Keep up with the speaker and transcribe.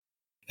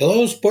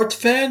Hello, sports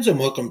fans, and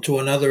welcome to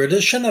another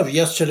edition of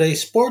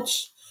Yesterday's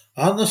Sports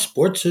on the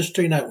Sports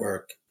History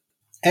Network.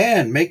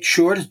 And make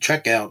sure to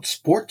check out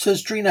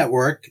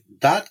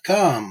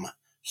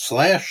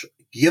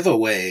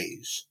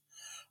sportshistorynetwork.com/giveaways.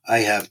 I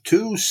have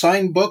two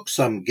signed books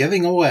I'm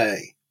giving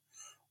away.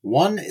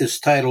 One is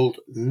titled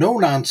No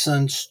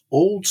Nonsense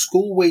Old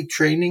School Weight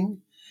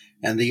Training,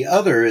 and the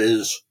other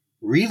is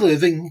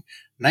Reliving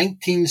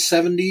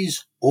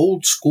 1970s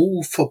Old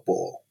School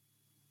Football.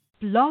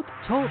 Blog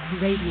Talk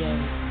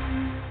Radio.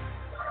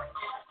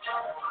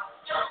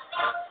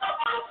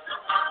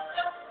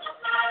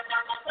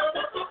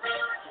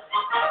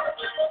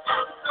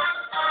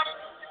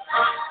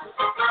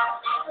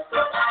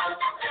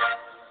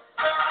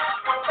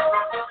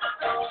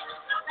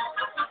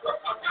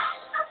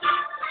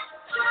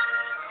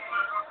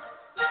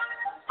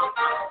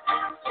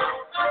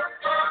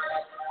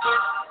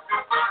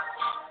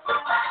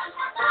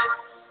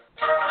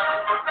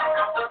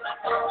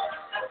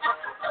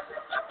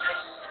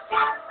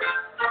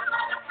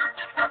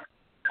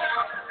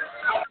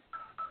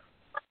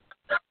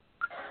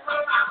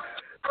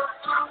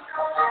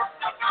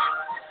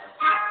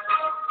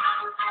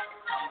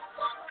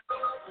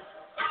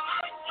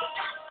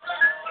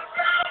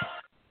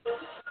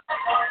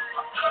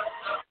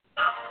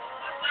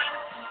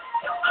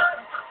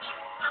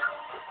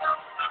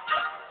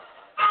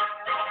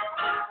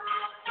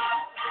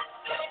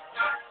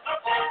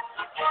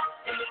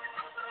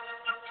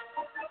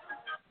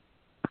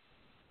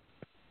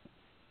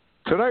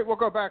 Tonight we'll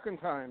go back in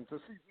time to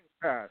seasons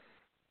past,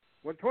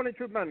 when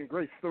 22 men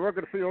graced the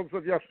rugged fields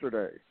of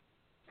yesterday,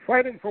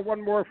 fighting for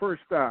one more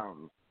first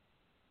down,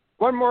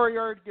 one more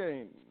yard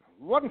gain,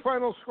 one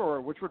final score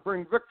which would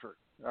bring victory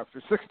after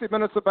 60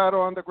 minutes of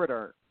battle on the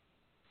gridiron.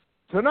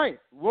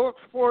 Tonight we'll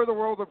explore the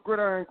world of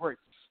Gridiron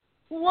Greats.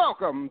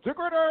 Welcome to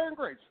Gridiron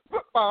Greats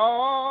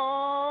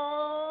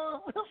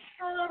Football History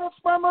and its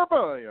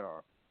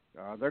Memorabilia,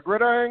 the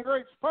Gridiron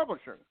Greats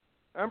Publishing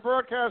and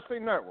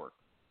Broadcasting Network,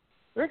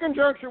 in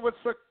conjunction with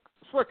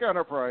Swick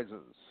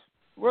Enterprises.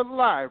 We're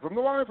live from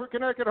the Wallingford,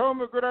 Connecticut home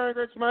of Gridiron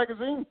Greats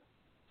Magazine.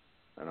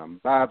 And I'm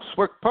Bob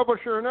Swick,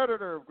 publisher and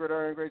editor of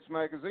Gridiron Greats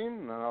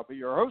Magazine, and I'll be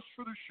your host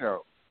for the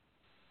show.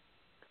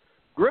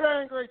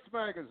 Gridiron Greats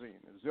Magazine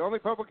is the only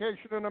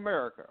publication in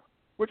America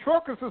which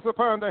focuses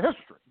upon the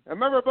history and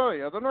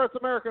memorabilia of the North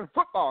American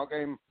football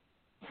game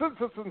since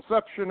its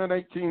inception in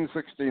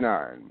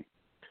 1869.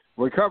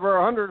 We cover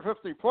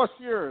 150-plus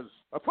years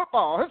of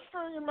football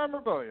history and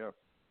memorabilia.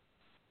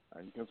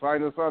 And you can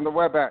find us on the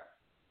web at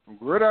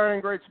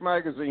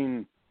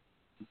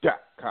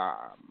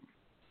GridironGreatsMagazine.com.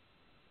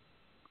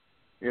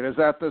 It is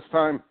at this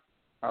time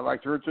I'd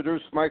like to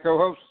introduce my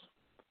co-host,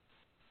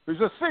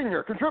 who's a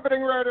senior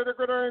contributing writer to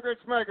Gridiron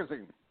Greats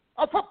Magazine,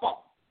 a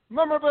football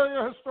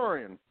memorabilia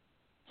historian,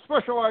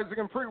 specializing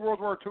in pre-World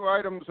War II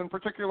items, in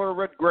particular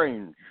Red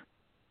Grange,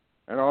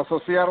 and also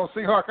Seattle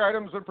Seahawk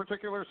items, in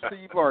particular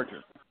Steve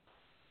Larger.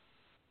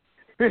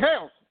 He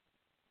hails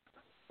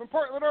from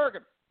Portland,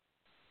 Oregon,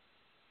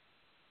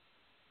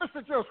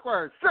 Mr. Joe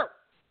Squires. Joe,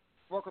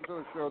 welcome to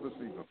the show this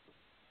evening.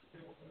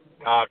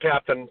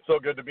 Captain, so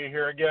good to be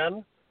here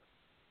again.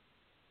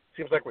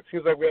 Seems like we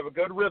have a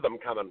good rhythm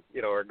coming,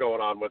 or going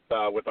on with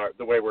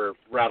the way we're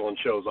rattling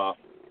shows off.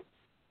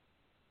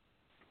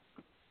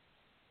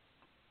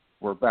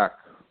 We're back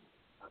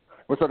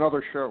with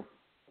another show,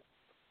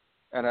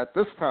 and at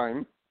this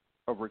time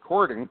of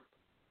recording,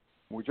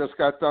 we just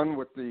got done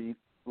with the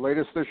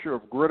latest issue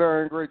of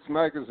Gridiron Greats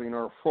Magazine,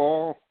 our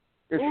fall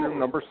issue,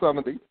 number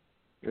 70.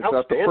 It's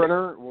at the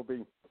printer.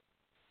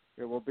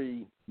 It will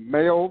be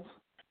mailed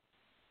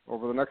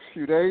over the next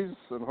few days,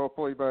 and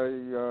hopefully by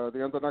the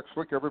end of next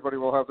week, everybody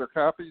will have their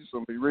copies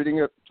and be reading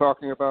it,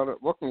 talking about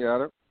it, looking at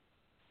it.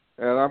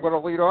 And I'm going to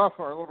lead off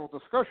our little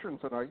discussion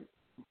tonight,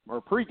 our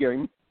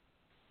pregame,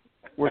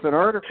 with an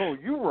article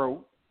you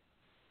wrote,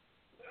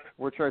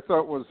 which I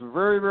thought was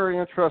very, very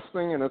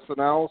interesting in its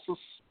analysis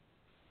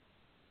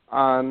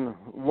on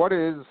what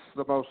is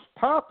the most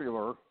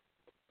popular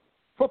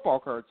football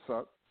card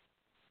set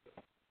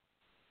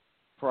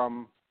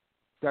from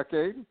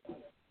decade,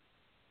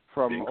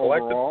 from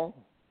overall,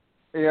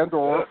 and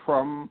or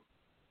from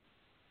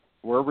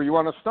wherever you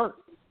want to start.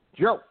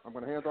 Joe, I'm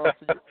going to hand off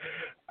to you.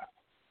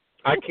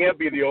 I can't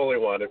be the only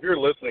one. If you're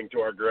listening to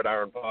our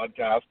Gridiron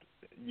podcast,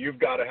 you've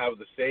got to have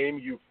the same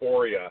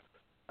euphoria,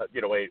 a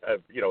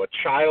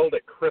child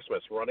at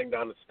Christmas running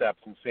down the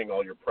steps and seeing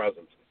all your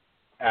presents,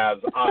 as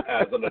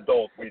an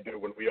adult we do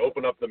when we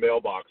open up the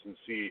mailbox and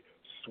see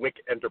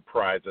Swick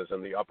Enterprises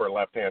in the upper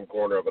left-hand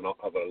corner of a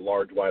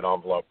large white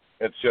envelope.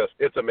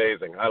 It's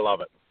amazing. I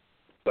love it.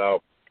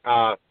 So,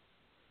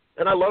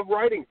 and I love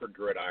writing for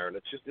Gridiron.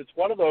 It's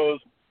one of those,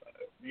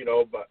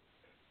 but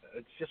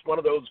it's just one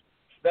of those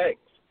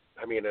things.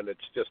 I mean, and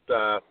it's just,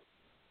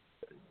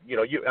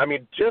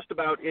 just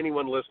about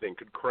anyone listening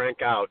could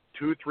crank out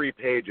 2-3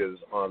 pages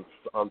on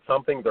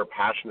something they're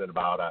passionate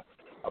about, a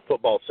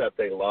football set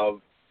they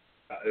love.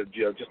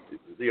 Just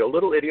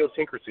little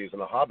idiosyncrasies in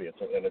the hobby. It's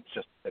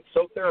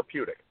so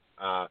therapeutic.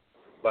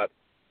 But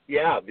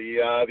yeah,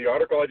 the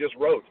article I just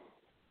wrote,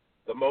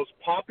 the most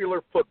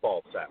popular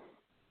football set.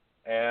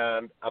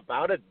 And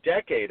about a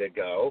decade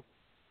ago,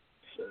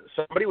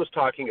 somebody was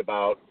talking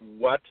about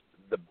what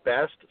the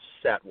best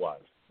set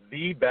was,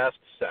 the best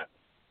set.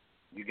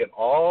 You get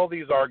all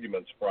these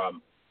arguments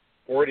from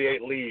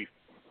 48 Leaf,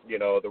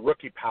 the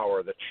Rookie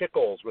Power, the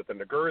Chickles with the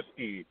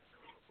Nagurski,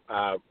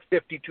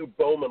 52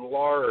 Bowman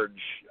Large,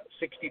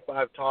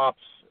 65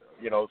 tops,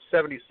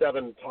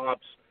 77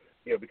 tops,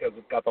 because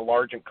it's got the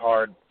Largent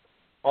card,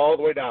 all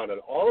the way down.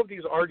 And all of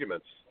these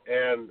arguments,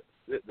 and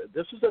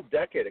this was a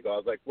decade ago. I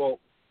was like, well,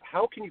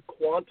 how can you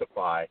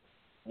quantify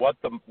what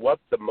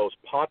the most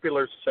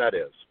popular set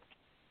is,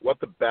 what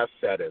the best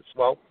set is?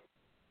 Well,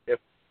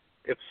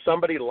 if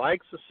somebody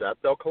likes a set,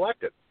 they'll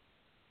collect it.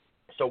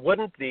 So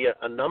wouldn't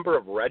a number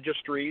of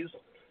registries,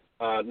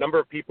 number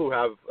of people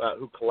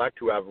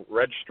who have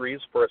registries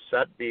for a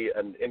set be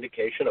an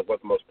indication of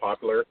what the most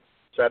popular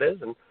set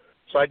is? And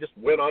so I just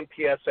went on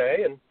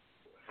PSA and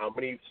how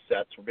many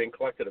sets were being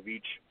collected of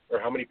each,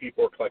 or how many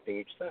people were collecting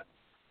each set.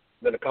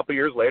 Then a couple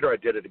years later, I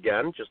did it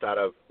again, just out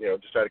of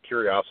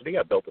curiosity.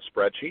 I built a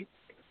spreadsheet.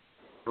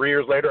 3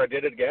 years later, I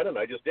did it again, and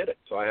I just did it.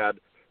 So I had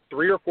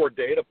 3 or 4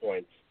 data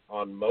points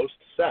on most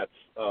sets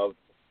of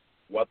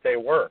what they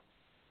were.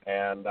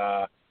 And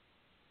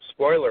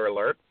spoiler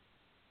alert,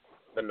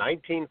 the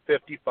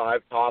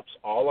 1955 Topps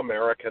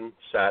All-American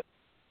set,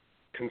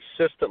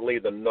 consistently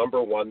the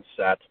number one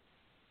set.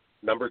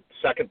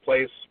 Second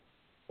place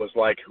was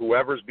like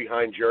whoever's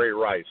behind Jerry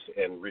Rice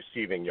in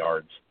receiving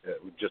yards,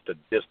 just a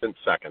distant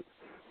second.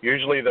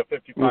 Usually the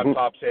 55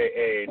 Topps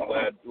AA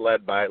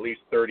led by at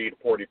least 30 to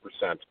 40%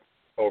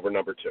 over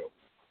number 2.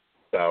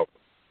 So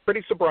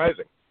pretty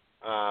surprising,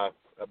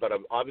 but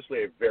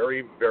obviously a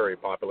very, very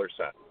popular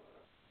set.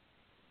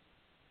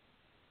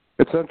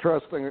 It's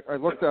interesting. I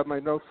looked at my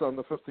notes on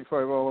the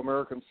 55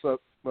 All-American set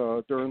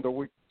during the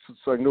week since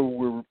I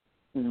knew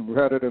you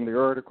had it in the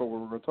article we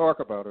were going to talk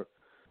about it.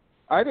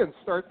 I didn't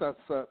start that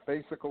set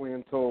basically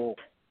until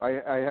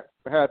I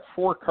had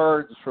 4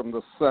 cards from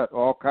the set,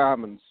 all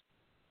commons,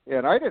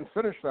 and I didn't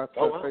finish that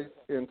set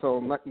until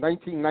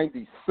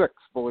 1996,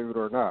 believe it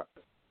or not.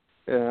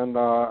 And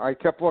I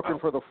kept looking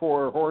for the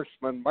 4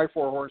 Horsemen. My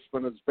 4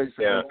 Horsemen is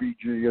basically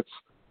BG. It's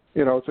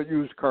it's a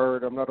used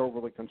card. I'm not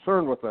overly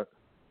concerned with it,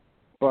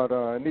 but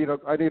I need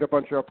a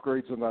bunch of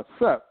upgrades in that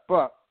set.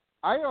 But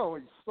I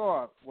always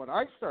thought when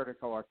I started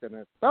collecting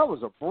it, that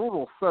was a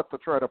brutal set to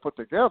try to put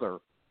together,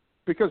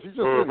 because you just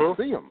didn't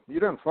see them.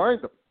 You didn't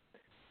find them.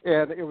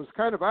 And it was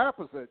kind of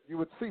opposite. You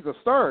would see the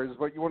stars,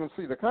 but you wouldn't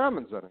see the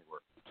commons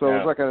anywhere. So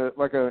it was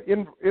like a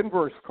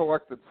inverse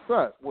collected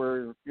set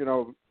where,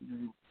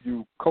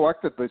 you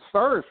collected the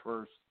stars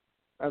first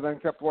and then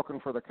kept looking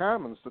for the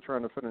commons to try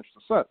to finish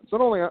the set. It's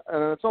only a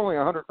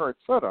 100-card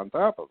set on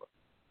top of it.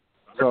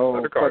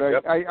 So,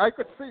 but I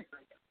could see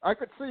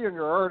in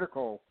your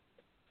article,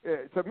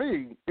 to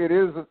me, it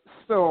is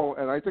still,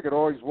 and I think it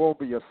always will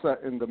be a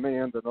set in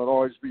demand, and it'll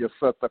always be a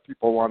set that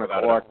people want to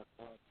collect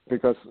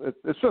because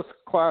it's just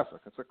classic.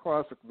 It's a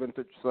classic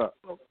vintage set.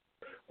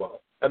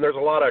 Well, and there's a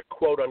lot of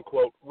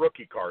quote-unquote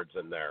rookie cards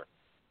in there.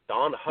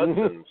 Don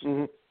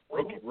Hudson's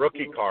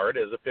rookie card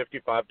is a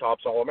 55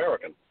 Topps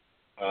All-American.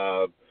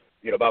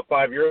 About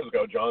 5 years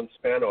ago, John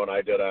Spano and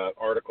I did an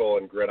article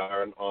in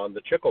Gridiron on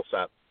the Chickle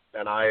set,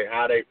 and I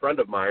had a friend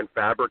of mine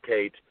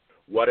fabricate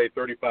what a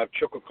 35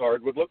 Chickle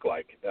card would look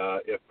like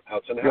if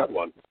Hudson had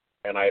one,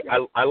 and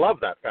I love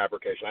that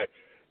fabrication.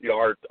 We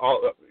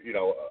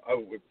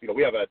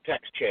have a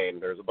text chain.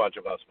 There's a bunch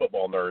of us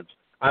football nerds.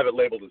 I have it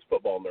labeled as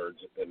football nerds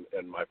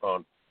in my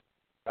phone.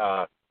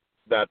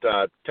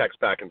 That text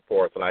back and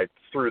forth, and I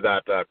threw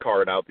that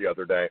card out the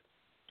other day.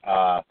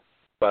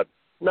 But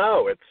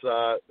no, it's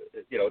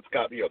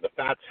got the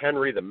Fats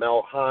Henry, the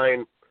Mel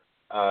Hine.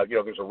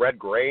 There's a Red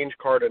Grange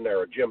card in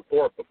there, a Jim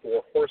Thorpe, the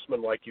 4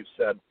 Horsemen, like you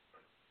said.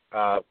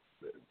 All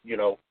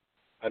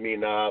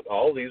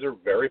these are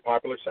very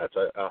popular sets.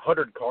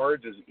 100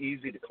 cards is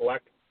easy to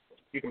collect.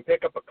 You can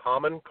pick up a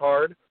common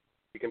card.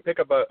 You can pick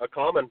up a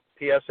common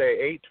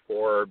PSA 8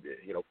 for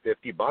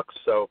 $50.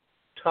 So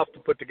tough to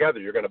put together.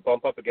 You're going to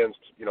bump up against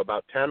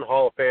about 10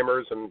 Hall of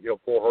Famers and 4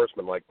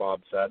 Horsemen, like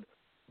Bob said.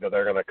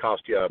 They're going to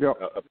cost you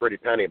a pretty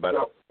penny, but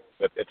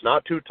it's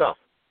not too tough.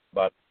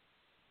 But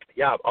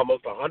yeah,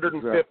 almost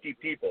 150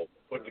 people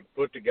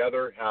put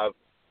together have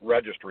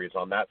registries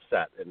on that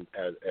set in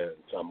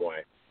some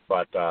way,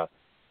 but a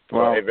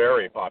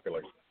very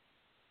popular.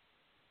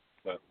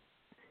 But,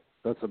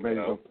 that's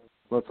amazing.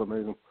 That's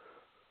amazing.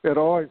 It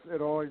always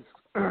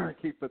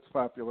keeps its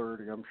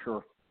popularity. I'm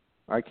sure.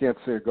 I can't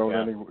see it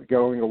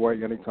going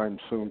away anytime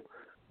soon.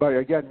 But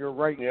again, you're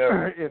right.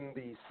 Yeah. In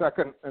the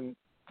second and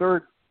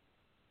third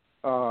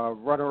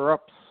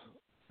runner-ups,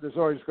 there's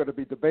always going to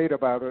be debate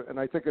about it, and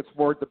I think it's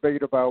more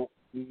debate about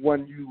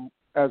when you,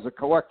 as a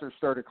collector,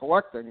 started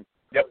collecting.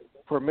 Yep.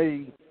 For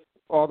me,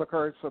 all the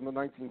cards from the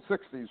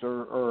 1960s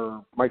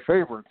are my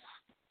favorites.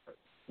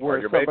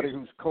 Where somebody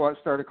who's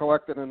started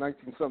collecting in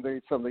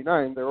 1978,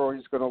 79, they're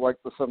always going to like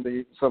the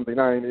 78,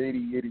 79,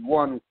 80,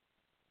 81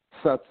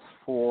 sets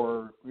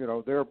for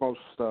their most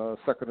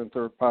second and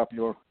third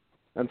popular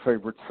and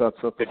favorite sets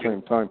at the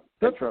same time.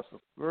 Interesting.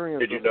 Very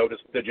interesting.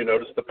 Did you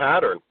notice the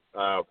pattern?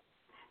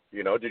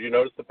 Did you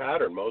notice the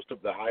pattern? Most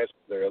of the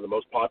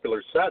most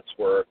popular sets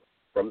were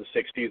from the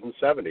 60s and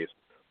 70s.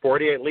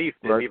 48 Leaf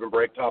didn't even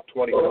break top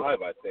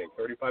 25, I think.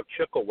 35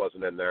 Chickle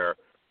wasn't in there.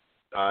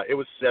 It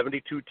was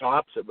 72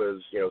 tops. It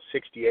was,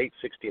 68,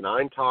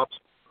 69 tops.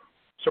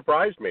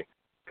 Surprised me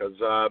because,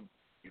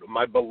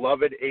 my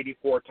beloved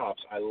 84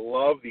 tops. I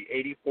love the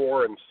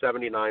 84 and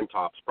 79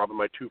 tops, probably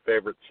my two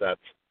favorite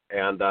sets,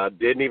 and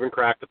didn't even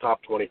crack the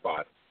top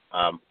 25.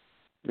 I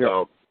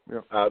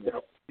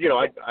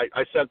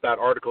sent that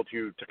article to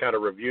you to kind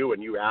of review,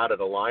 and you added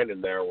a line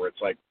in there where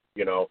it's like,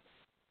 you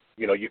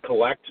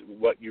collect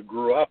what you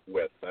grew up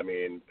with. I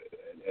mean,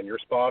 and you're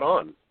spot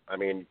on. I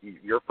mean,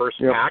 your first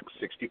pack,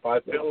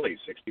 65 Phillies,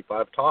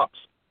 65 tops.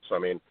 So, I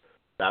mean,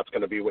 that's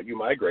going to be what you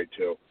migrate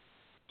to.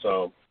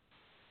 So,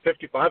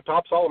 55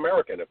 tops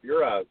All-American. If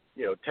you're a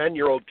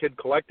 10-year-old kid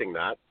collecting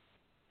that,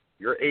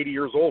 you're 80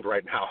 years old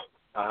right now.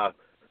 I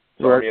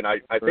mean, I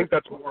think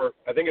that's more.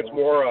 I think it's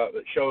more.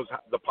 It shows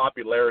the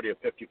popularity of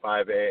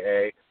 55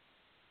 AA.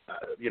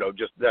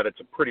 Just that it's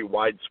a pretty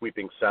wide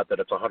sweeping set. That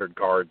it's 100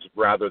 cards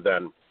rather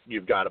than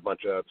you've got a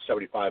bunch of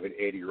 75 and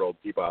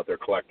 80-year-old people out there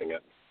collecting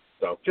it.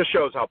 So just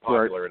shows how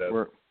popular it is.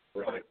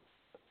 Right.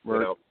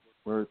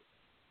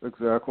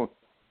 Exactly.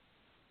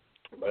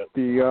 But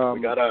we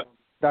gotta.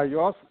 Now you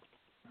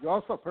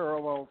also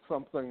paralleled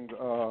something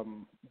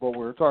what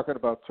we were talking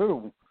about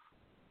too,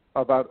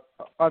 about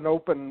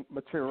unopened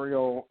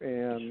material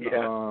and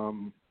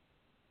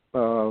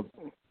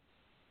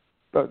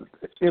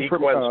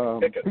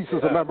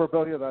pieces of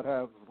memorabilia that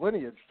have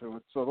lineage to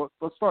it. So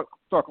let's talk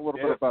a little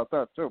bit about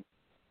that too.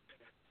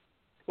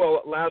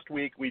 Well, last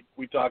week we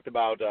talked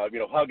about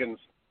Huggins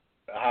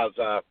has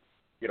an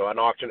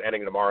auction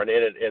ending tomorrow, and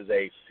in it is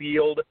a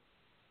sealed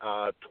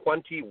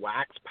 20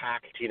 wax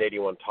pack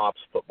 1981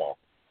 Topps football.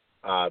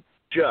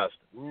 Just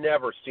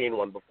never seen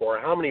one before.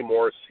 How many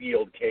more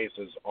sealed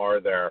cases are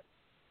there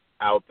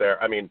out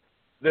there? I mean,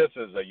 this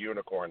is a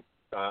unicorn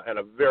and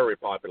a very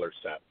popular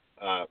set.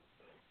 And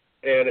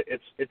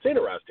it's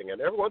interesting.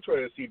 And every once in a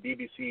while you see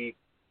BBC,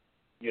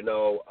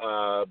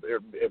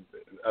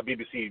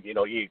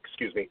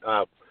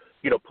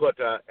 put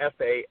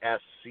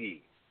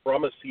FASC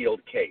from a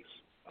sealed case.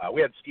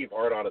 We had Steve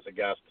Hart on as a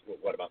guest,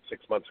 about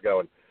 6 months ago,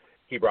 and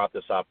he brought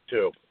this up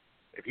too.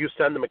 If you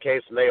send them a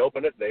case and they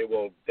open it, they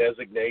will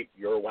designate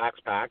your wax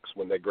packs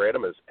when they grade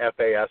them as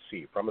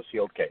FASC, from a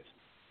sealed case.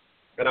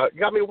 And it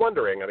got me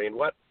wondering, I mean,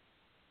 what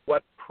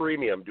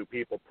premium do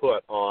people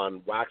put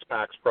on wax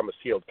packs from a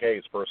sealed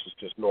case versus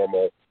just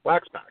normal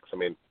wax packs? I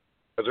mean,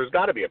 because there's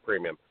got to be a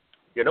premium.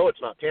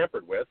 It's not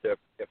tampered with. If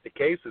the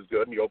case is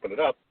good and you open it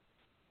up,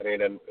 I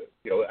mean, and,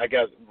 I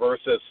guess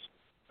versus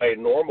a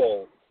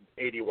normal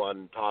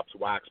 81 Topps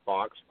wax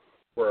box,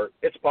 where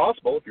it's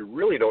possible, if you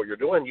really know what you're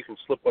doing, you can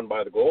slip one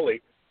by the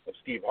goalie of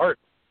Steve Hart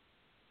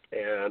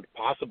and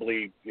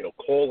possibly,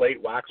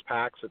 collate wax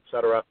packs, et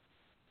cetera,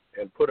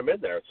 and put them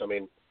in there. So, I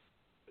mean,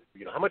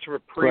 how much of a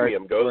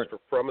premium goes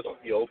from a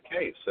sealed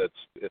case?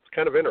 It's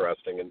kind of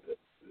interesting. And,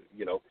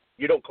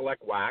 you don't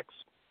collect wax,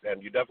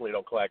 and you definitely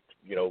don't collect,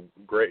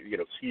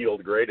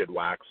 sealed graded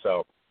wax.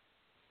 So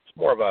it's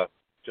more of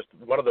just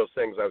one of those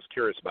things I was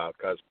curious about,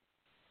 because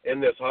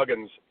in this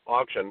Huggins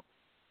auction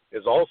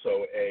is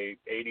also a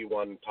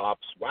 81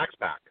 Topps wax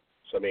pack.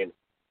 So, I mean,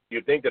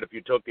 you'd think that if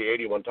you took the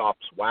 81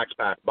 Topps wax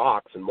pack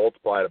box and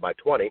multiplied it by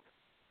 20,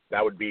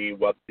 that would be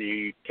what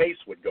the case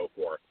would go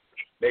for.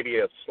 Maybe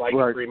a slight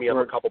premium,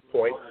 a couple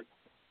points,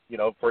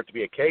 for it to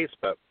be a case.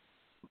 But,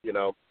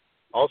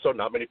 also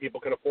not many people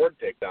can afford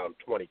to take down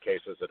 20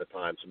 cases at a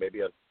time. So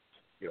maybe a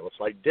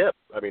slight dip.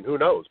 I mean, who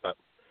knows? But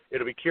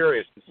it'll be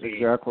curious to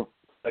see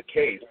a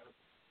case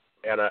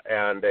and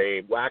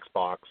a wax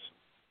box,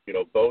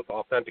 both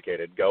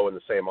authenticated, go in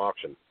the same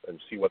auction and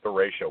see what the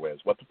ratio is,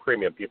 what the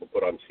premium people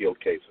put on sealed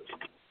cases.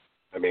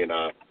 I mean,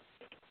 what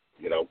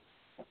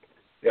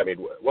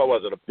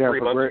was it?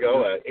 3 months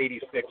ago, an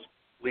 86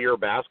 Lear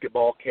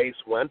basketball case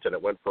went, and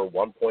it went for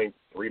 $1.3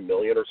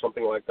 million or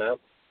something like that.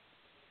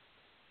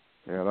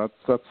 Yeah,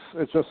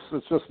 it's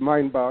just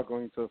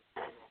mind-boggling to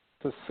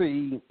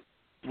see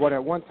what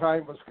at one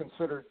time was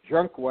considered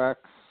junk wax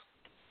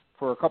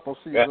for a couple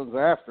seasons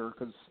after,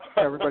 because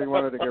everybody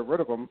wanted to get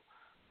rid of them.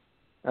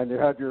 And you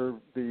had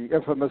the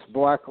infamous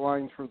black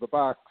line through the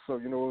box, so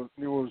knew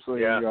it was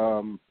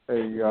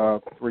a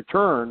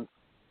return.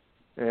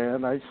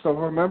 And I still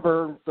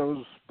remember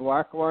those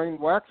black line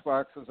wax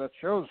boxes at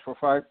shows for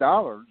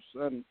 $5,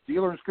 and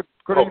dealers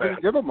couldn't even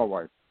give them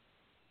away.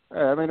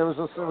 I mean, it was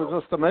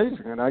just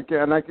amazing. And I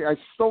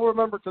still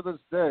remember to this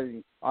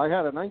day, I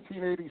had a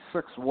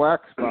 1986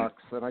 wax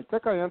box, and I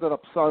think I ended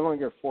up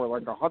selling it for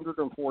like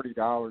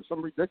 $140,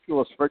 some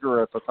ridiculous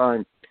figure at the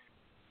time.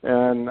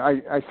 And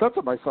I said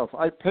to myself,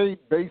 I paid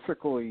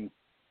basically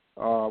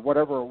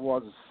whatever it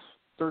was,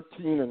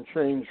 $13 and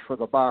change for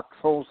the box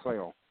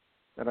wholesale,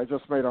 and I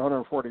just made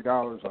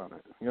 $140 on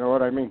it. You know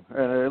what I mean?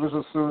 And it was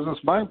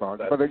just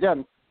mind-boggling. But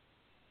again,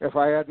 if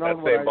I had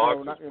known what I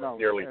know,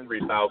 nearly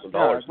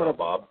 $3,000 now,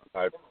 Bob.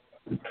 I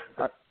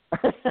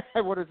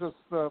would have just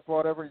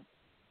bought every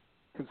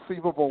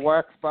conceivable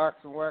wax box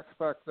and wax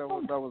pack that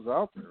was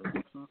out there.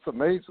 It's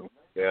amazing.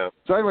 Yeah.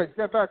 So anyway, to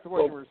get back to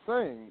what you were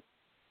saying,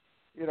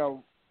 you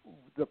know,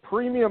 the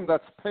premium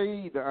that's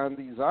paid on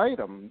these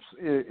items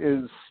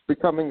is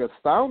becoming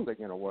astounding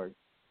in a way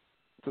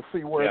to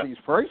see where these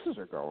prices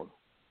are going.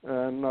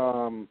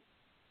 And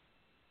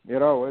you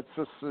know, it's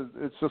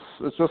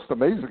just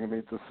amazing to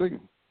me to see.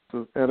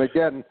 And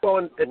again,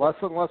 less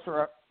and less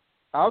are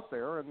out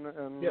there, and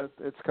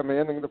it's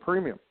commanding the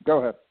premium. Go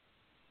ahead.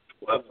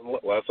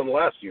 Less and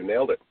less. You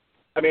nailed it.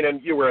 I mean,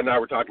 and you and I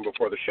were talking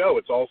before the show.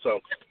 It's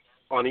also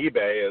on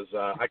eBay.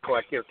 I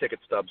collect ticket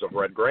stubs of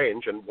Red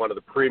Grange, and one of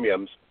the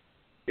premiums,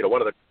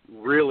 one of the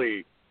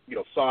really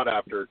sought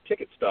after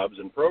ticket stubs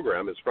in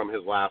program is from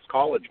his last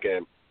college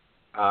game,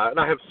 and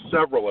I have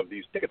several of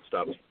these ticket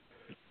stubs.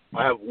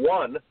 I have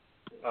one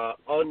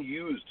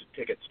unused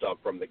ticket stub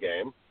from the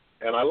game,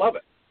 and I love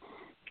it.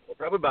 Well,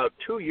 probably about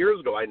 2 years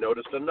ago, I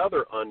noticed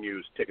another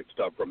unused ticket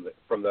stub from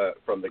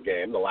the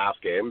game, the last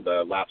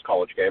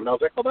college game, and I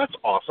was like, oh, that's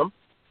awesome.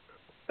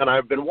 And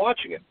I've been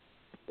watching it.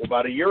 Well,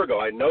 about a year ago,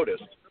 I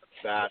noticed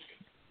that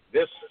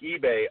this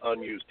eBay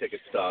unused ticket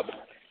stub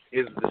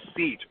is the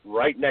seat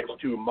right next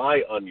to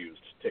my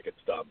unused ticket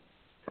stub.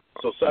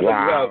 So suddenly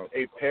you have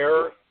a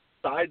pair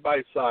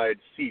side-by-side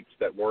seats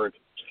that weren't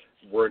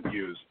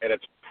used, and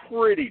it's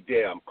pretty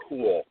damn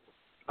cool.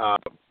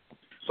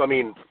 So, I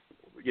mean,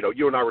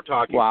 you and I were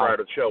talking prior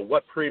to the show,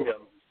 what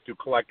premium do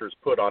collectors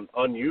put on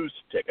unused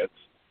tickets?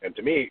 And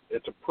to me,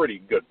 it's a pretty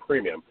good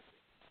premium.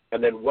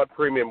 And then what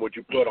premium would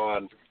you put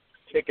on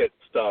ticket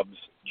stubs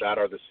that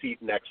are the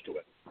seat next to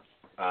it?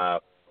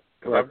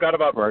 Because I've got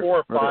about 4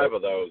 or 5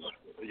 of those,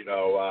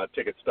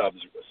 ticket stubs,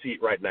 seat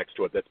right next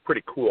to it. That's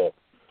pretty cool.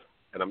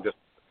 And I'm just,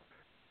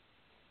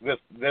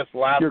 this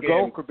last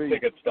game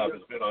ticket stub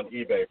has been on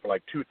eBay for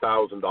like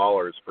 $2,000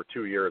 for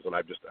 2 years, and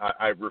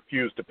I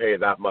refuse to pay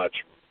that much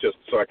just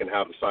so I can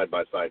have a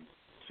side-by-side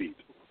seat.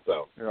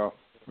 So yeah.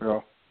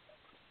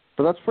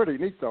 But that's pretty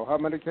neat, though. How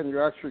many can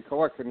you actually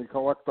collect? Can you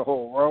collect the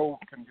whole row?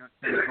 Can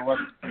you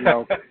collect,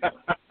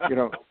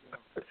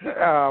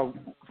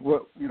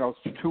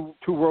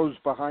 two rows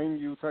behind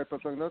you type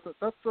of thing?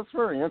 That's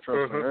very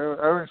interesting.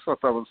 Mm-hmm. I always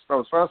thought that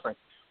was fascinating.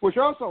 Which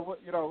also,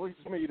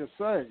 leads me to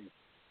say,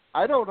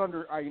 I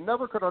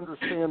never could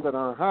understand in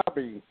our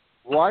hobby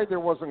why there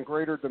wasn't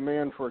greater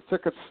demand for a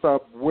ticket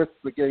stub with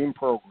the game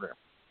program.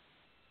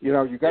 You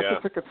got the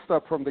ticket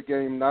stub from the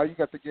game, now you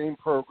got the game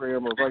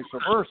program, or vice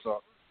versa.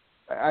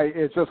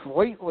 It's just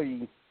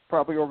lately,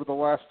 probably over the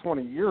last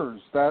 20 years,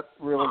 that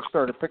really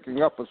started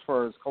picking up as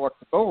far as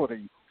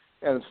collectability,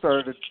 and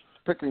started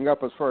picking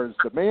up as far as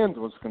demand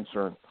was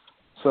concerned.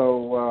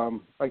 So,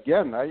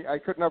 again, I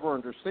could never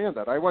understand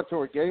that. I went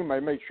to a game, I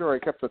made sure I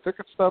kept the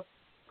ticket stub,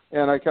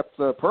 and I kept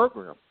the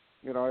program.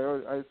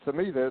 To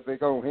me, they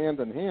go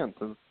hand in hand,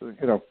 to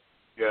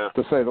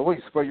say the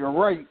least. But you're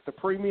right, the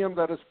premium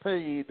that is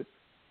paid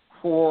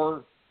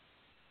for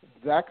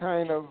that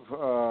kind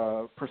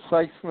of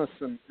preciseness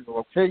and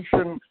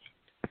location,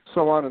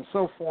 so on and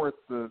so forth,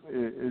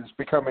 is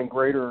becoming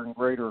greater and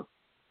greater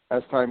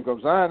as time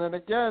goes on. And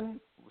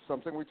again,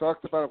 something we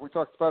talked about. If we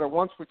talked about it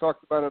once, we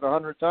talked about it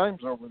 100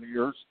 times over the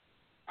years.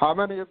 How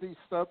many of these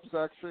stubs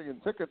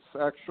and tickets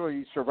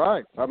actually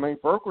survived? How many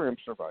programs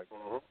survived?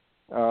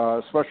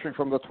 Mm-hmm. Especially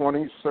from the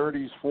 20s,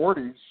 30s,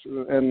 40s,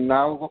 and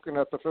now looking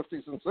at the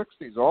 50s and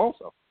 60s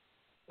also.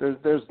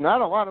 There's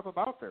not a lot of them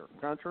out there,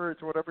 contrary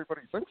to what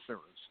everybody thinks there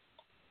is.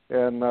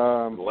 And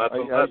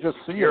I just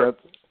see it.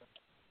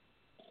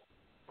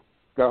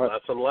 Go ahead.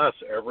 Less and less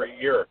every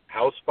year.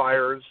 House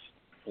fires,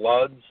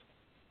 floods,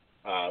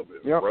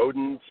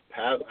 rodents,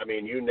 pests,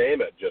 you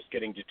name it, just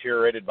getting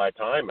deteriorated by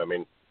time.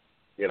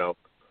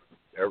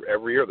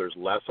 Every year there's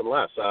less and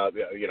less.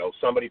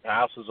 Somebody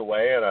passes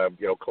away and a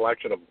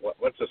collection of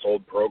what's this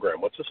old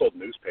program? What's this old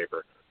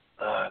newspaper?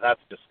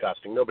 That's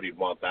disgusting. Nobody'd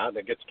want that, and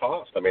it gets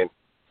tossed.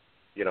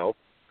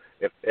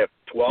 If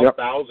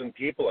 12,000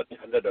 people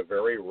attended a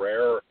very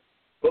rare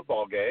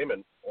football game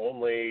and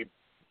only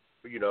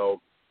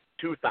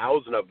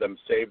 2,000 of them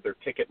saved their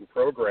ticket and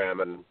program,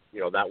 and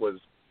that was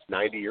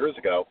 90 years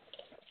ago,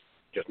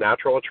 just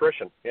natural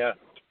attrition. Yeah,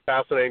 it's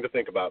fascinating to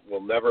think about.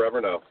 We'll never ever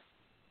know.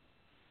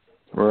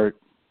 Right.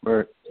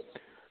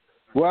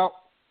 Well,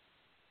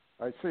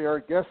 I see our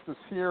guest is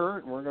here,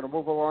 and we're going to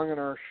move along in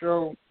our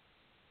show.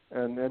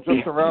 And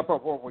just to wrap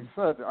up what we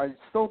said, I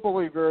still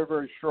believe very,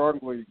 very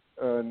strongly,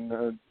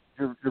 and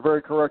you're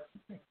very correct,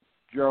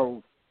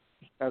 Joe,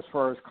 as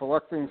far as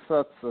collecting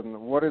sets and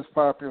what is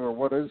popular,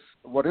 what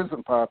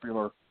isn't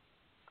popular.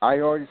 I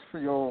always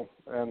feel,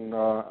 and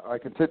I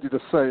continue to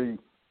say,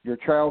 your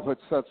childhood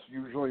sets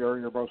usually are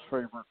your most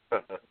favorite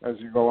as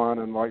you go on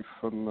in life,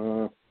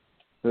 and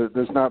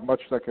there's not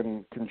much that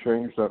can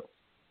change that.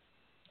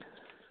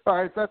 All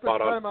right, at this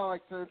time, I'd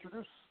like to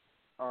introduce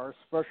our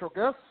special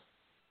guest.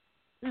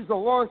 He's a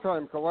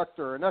longtime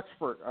collector and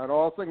expert on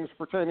all things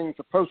pertaining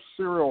to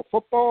post-serial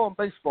football and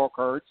baseball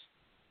cards,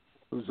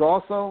 who's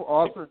also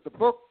authored the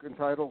book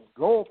entitled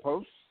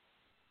Goalposts,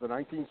 the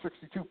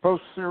 1962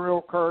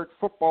 post-serial card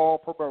football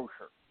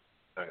promotion.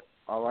 Right.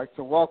 I'd like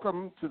to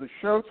welcome to the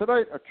show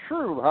tonight a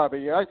true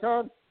hobby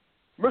icon,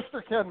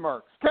 Mr. Ken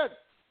Marks. Ken,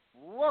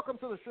 welcome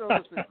to the show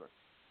this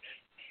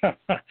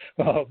evening.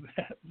 Well,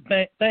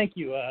 thank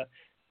you.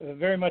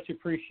 Very much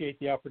appreciate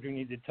the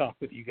opportunity to talk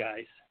with you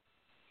guys.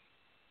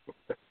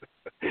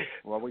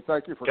 Well, we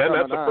thank you for Ken,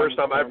 coming on. that's the first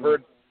time I've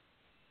heard.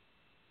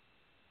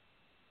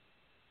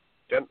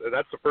 Ken,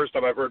 that's the first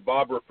time I've heard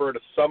Bob refer to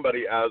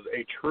somebody as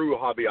a true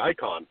hobby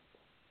icon.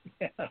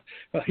 Yeah,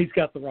 well, he's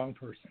got the wrong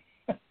person.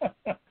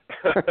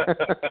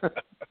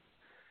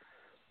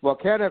 Well,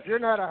 Ken, if you're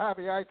not a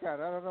hobby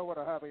icon, I don't know what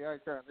a hobby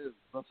icon is.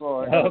 That's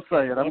all I got to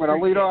say. And I'm going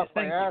to lead off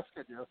by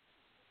asking you,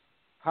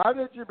 how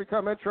did you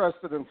become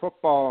interested in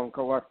football and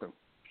collecting?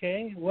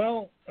 Okay,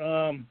 well,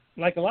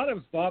 like a lot of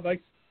us, Bob, I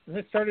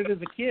started as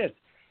a kid.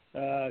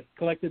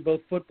 Collected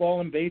both football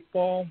and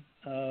baseball,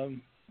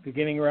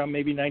 beginning around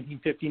maybe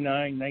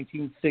 1959,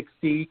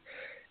 1960,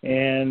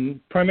 and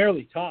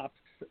primarily Topps,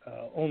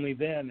 only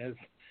then, as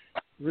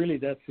really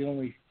that's the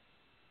only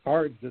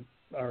cards that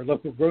our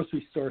local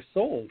grocery store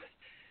sold.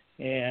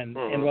 And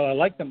while I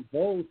liked them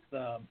both,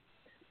 I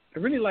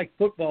really liked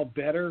football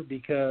better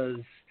because,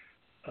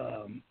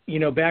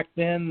 back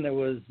then there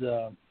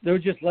were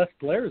just less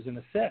players in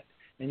a set,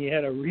 and you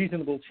had a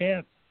reasonable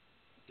chance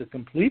to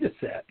complete a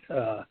set.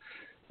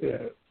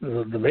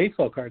 The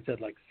baseball cards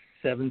had like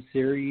 7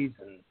 series,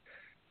 and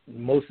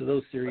most of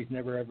those series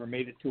never ever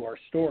made it to our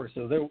store.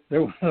 So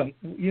there was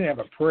you didn't have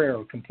a prayer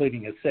of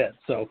completing a set.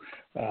 So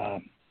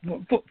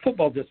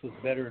football just was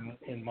better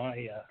in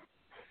my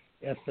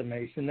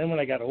estimation. Then when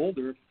I got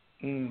older,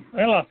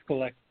 I lost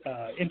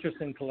interest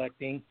in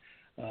collecting.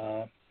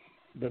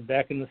 But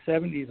back in the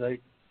 70s,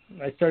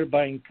 I started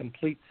buying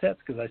complete sets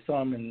because I saw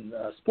them in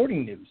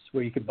Sporting News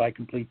where you could buy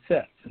complete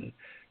sets. And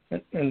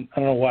I don't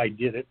know why I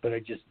did it, but I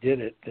just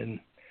did it. And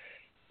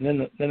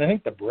then I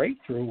think the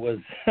breakthrough was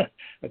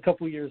a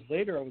couple of years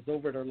later. I was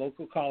over at our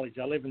local college.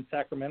 I live in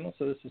Sacramento,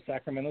 so this was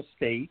Sacramento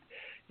State.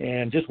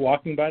 And just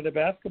walking by the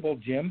basketball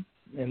gym,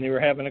 and they were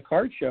having a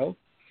card show.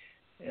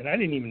 And I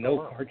didn't even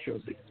know card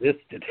shows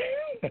existed.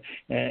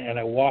 and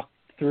I walked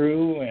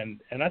through, and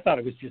I thought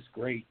it was just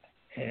great.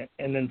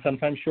 And then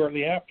sometime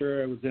shortly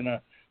after, I was in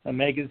a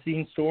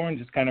magazine store and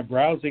just kind of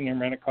browsing and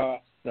ran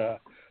across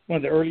one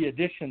of the early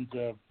editions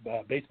of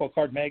Baseball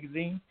Card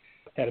Magazine.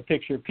 Had a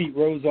picture of Pete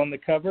Rose on the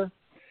cover.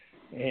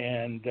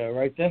 And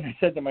right then I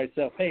said to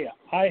myself, hey,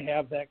 I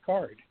have that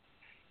card.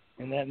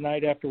 And that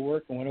night after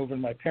work, I went over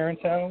to my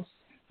parents' house,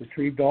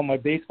 retrieved all my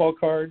baseball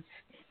cards.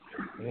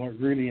 They weren't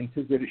really in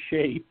too good a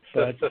shape,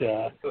 but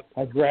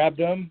I grabbed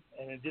them,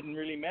 and it didn't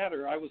really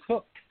matter. I was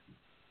hooked.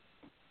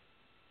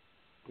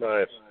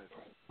 Nice.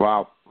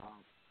 Wow.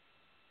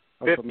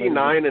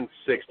 59 and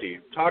 60.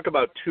 Talk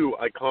about two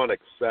iconic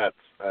sets.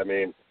 I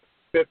mean,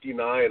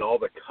 59, all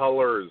the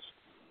colors,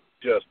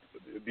 just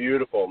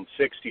beautiful, and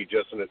 60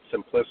 just in its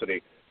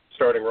simplicity.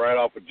 Starting right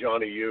off with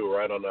Johnny U,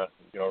 right on the,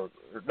 no,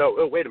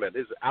 wait a minute.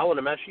 Is Alan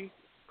Ameche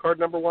card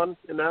number 1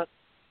 in that?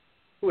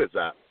 Who is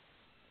that?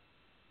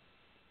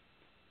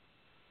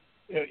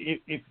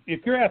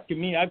 If you're asking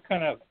me, I've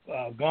kind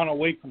of gone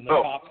away from the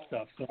top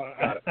stuff, so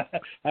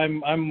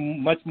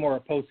I'm much more a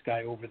post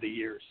guy over the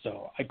years,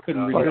 so I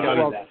couldn't really tell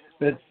you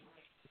that.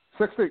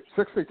 But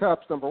 60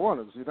 Topps number 1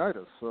 is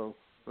Unitas, so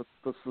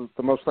this is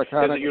the most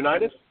iconic. Is it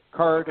Unitas?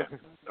 Card.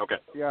 Okay.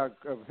 Yeah,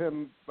 of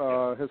him,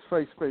 his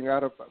face being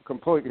out of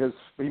complete.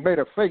 He made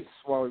a face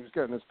while he was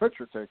getting his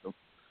picture taken,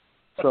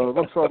 so it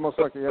looks almost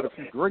like he had a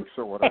few drinks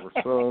or whatever.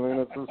 So I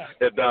mean,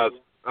 it does.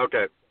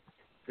 Okay.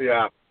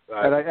 Yeah.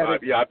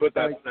 I put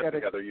that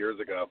together years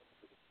ago.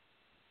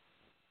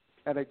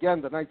 And again,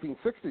 the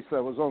 1960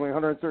 set was only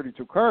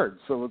 132 cards,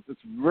 so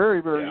it's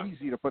very, very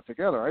easy to put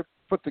together. I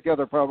put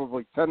together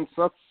probably 10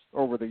 sets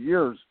over the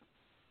years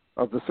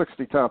of the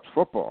 60 Topps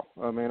football.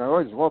 I mean, I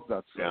always loved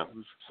that set. Yeah. It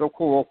was so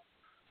cool,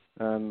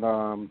 and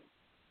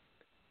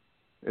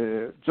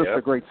just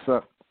a great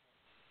set.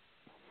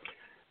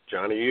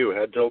 Johnny U,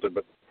 head tilted,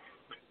 but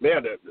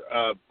man,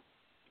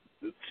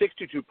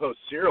 62 post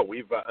serial.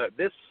 We've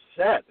this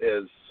set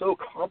is so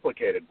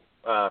complicated,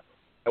 and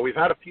we've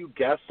had a few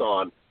guests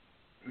on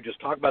who just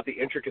talk about the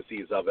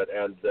intricacies of it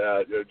and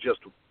just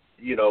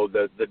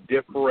the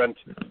different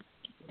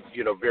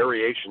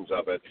variations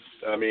of it.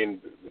 I mean,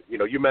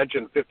 you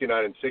mentioned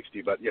 59 and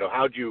 60, but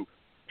how'd you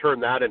turn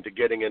that into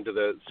getting into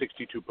the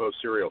 62 post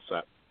serial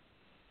set?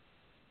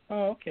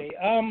 Oh, okay.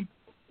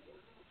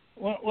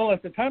 Well,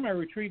 at the time I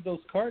retrieved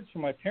those cards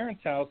from my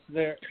parents' house,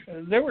 there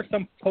were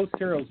some post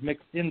serials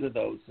mixed into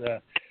those.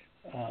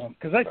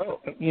 Because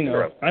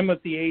I'm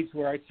at the age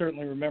where I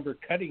certainly remember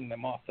cutting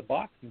them off the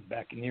boxes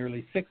back in the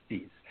early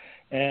 60s.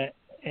 And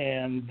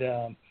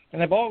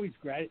I've always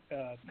kind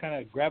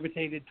of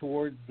gravitated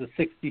towards the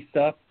 60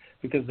 stuff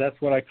because that's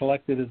what I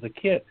collected as a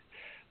kid.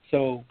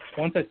 So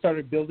once I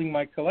started building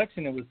my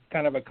collection, it was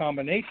kind of a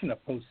combination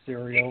of post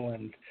serial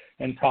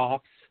and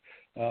Topps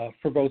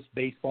for both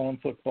baseball and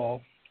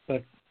football.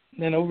 But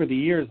then over the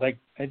years,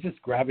 I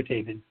just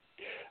gravitated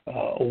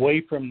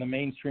away from the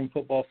mainstream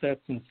football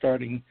sets and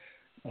starting.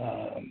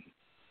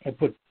 I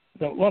put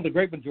the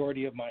great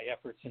majority of my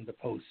efforts into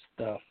post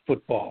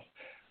football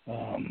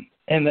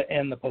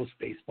and the post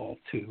baseball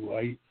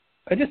too.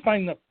 I just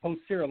find the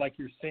post serial, like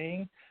you're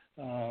saying,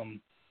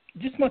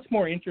 just much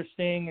more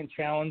interesting and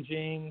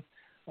challenging,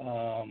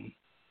 and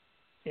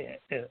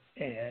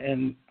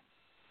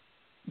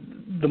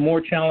the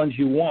more challenge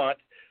you want,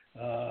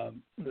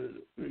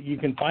 you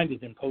can find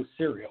it in post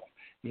serial.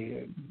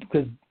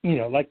 Because,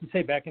 like you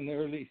say, back in the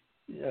early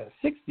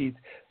 60s,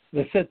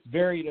 the sets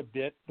varied a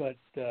bit, but,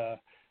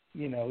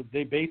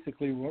 they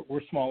basically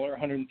were smaller,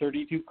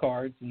 132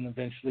 cards, and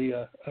eventually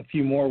a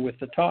few more with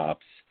the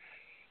tops.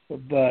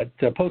 But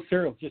post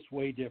serial is just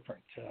way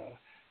different.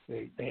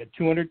 They had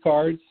 200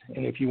 cards,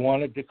 and if you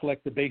wanted to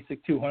collect the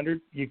basic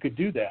 200, you could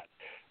do that.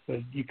 But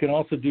you can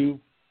also do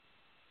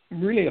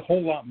really a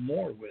whole lot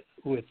more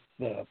with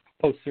the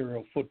post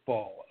serial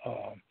football.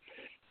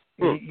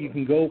 You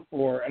can go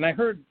for, and I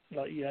heard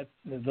the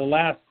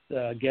last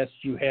guest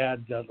you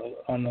had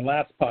on the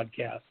last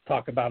podcast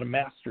talk about a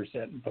master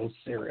set in post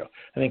serial.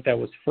 I think that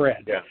was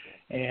Fred. Yeah.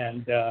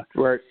 And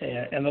right.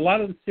 And a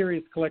lot of the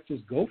serious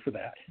collectors go for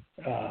that.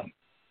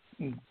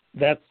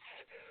 That's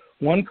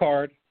one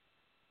card.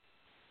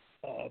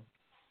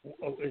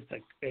 It's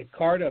a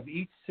card of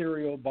each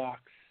cereal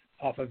box,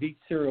 off of each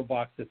cereal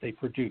box that they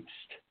produced.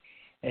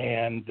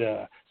 And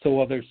so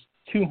while there's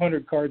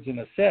 200 cards in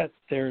a set,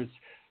 there's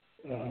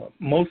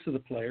most of the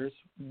players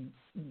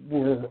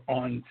were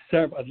on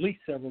at least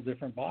several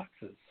different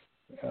boxes.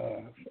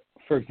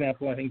 For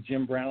example, I think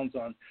Jim Brown's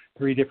on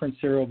 3 different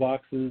cereal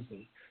boxes,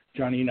 and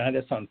Johnny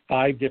Unitas on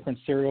 5 different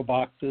cereal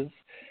boxes,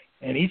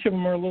 and each of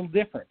them are a little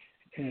different.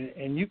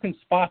 And you can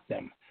spot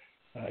them.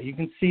 You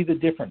can see the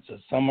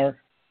differences. Some are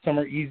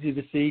easy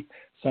to see.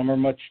 Some are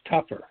much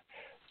tougher.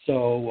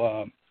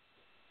 So,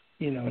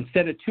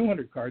 instead of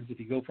 200 cards, if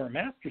you go for a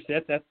master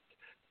set, that's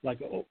like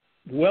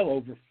well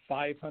over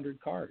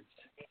 500 cards.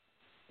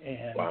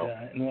 And,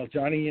 wow. While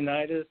Johnny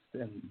Unitas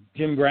and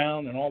Jim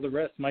Brown and all the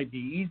rest might be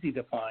easy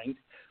to find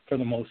for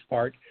the most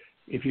part,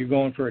 if you're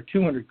going for a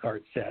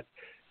 200-card set,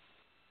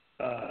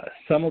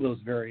 some of those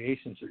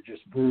variations are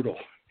just brutal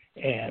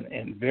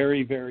and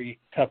very, very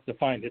tough to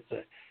find.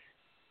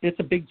 It's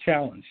a big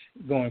challenge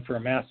going for a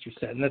master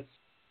set, and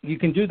you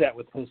can do that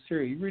with post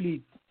serial. You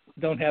really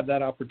don't have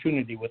that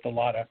opportunity with a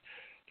lot of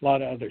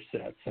other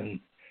sets,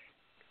 and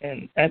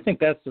I think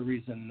that's the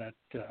reason that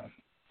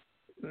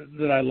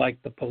I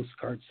like the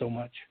postcard so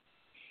much.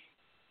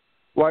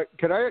 Well,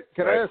 can I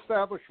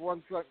establish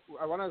one thing?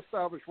 I want to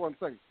establish one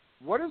thing.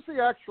 What is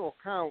the actual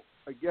count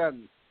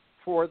again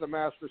for the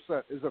master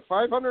set? Is it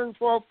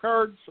 512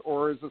 cards,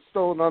 or is it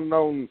still an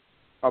unknown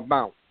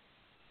amount?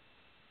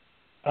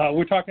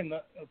 We're talking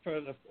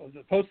for the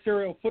post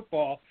serial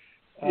football.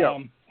 Yeah.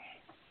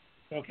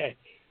 Okay.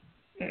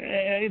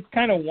 It's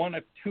kind of one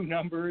of two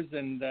numbers,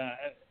 and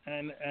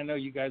I know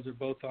you guys are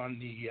both on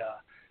the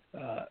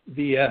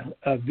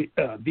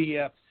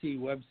VFC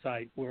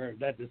website where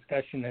that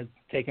discussion has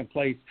taken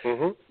place.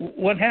 Mm-hmm.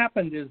 What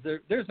happened is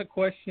there's a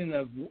question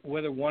of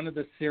whether one of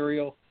the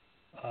cereal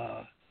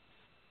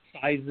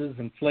sizes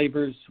and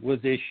flavors was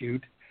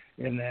issued,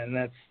 and then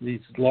that's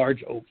these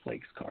large Oak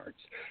Flakes cards.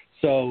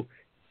 So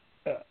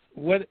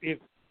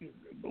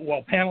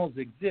while panels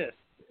exist,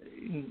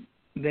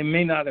 they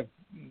may not have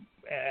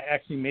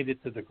actually made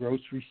it to the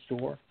grocery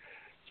store.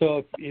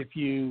 So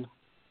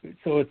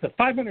so it's a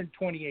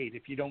 528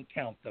 if you don't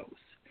count those,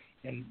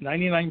 and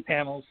 99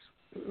 panels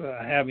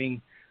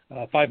having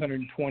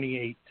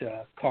 528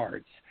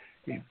 cards.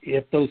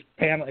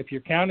 If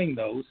you're counting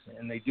those,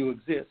 and they do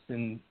exist,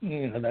 and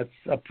that's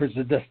up for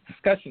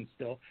discussion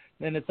still,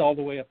 then it's all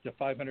the way up to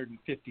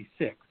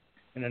 556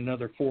 and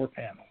another 4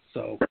 panels.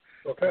 So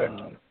okay,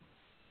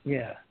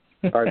 yeah.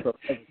 All right, so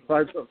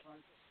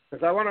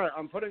because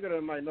I'm putting it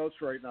in my notes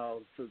right now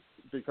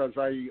because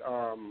I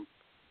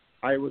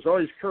was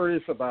always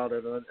curious about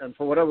it, and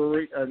for whatever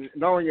reason, and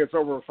knowing it's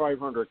over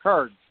 500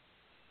 cards,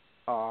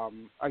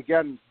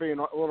 again, being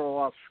a little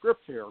off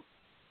script here,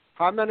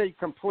 how many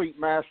complete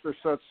master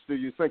sets do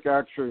you think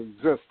actually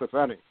exist, if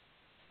any?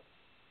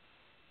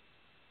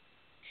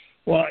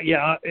 Well,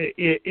 yeah,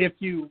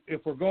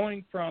 if we're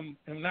going from,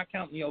 and I'm not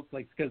counting the Oak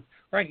Flakes, because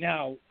right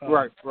now,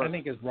 right. I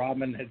think as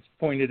Robin has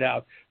pointed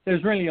out,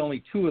 there's really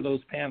only 2 of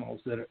those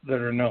panels that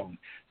are known.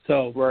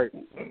 So right.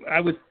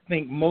 I would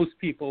think most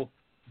people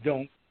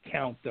don't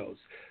count those.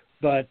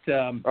 But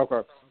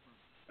okay.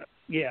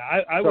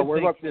 Yeah, I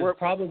would think there's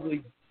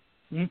probably.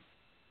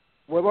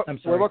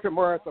 We're looking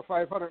more at the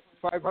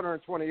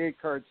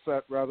 528 card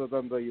set rather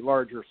than the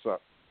larger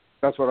set.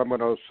 That's what I'm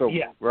going to assume.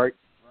 Yeah. Right.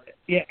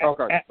 Yeah.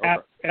 Okay.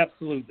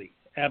 Absolutely.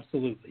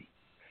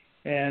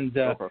 And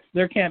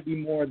there can't be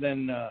more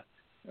than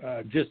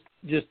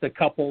just a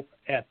couple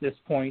at this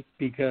point,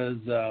 because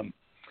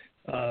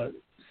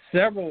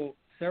several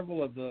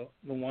of the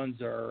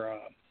ones are.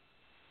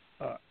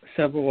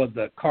 Several of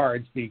the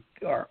cards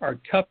are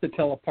tough to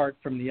tell apart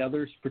from the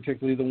others,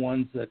 particularly the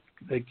ones that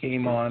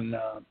came on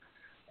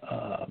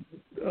a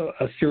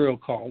serial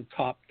called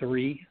Top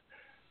 3.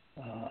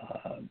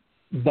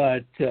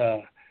 But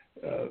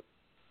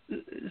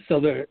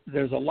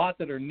there's a lot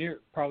that are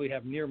probably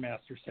have near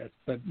master sets,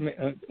 but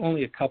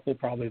only a couple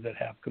probably that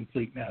have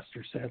complete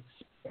master sets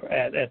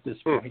at this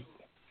point.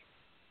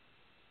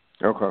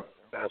 Okay.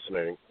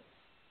 Fascinating.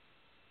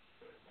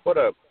 What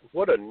a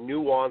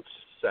nuanced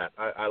set.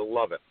 I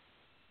love it.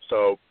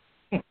 So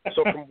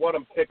from what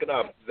I'm picking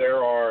up,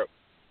 there are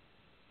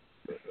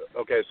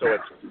so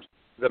it's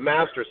the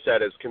master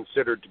set is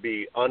considered to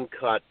be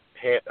uncut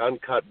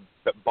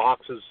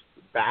boxes,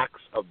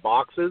 backs of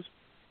boxes,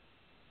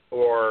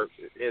 or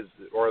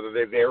are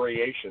they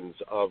variations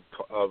of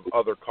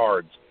other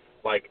cards,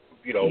 like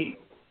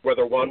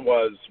whether one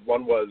was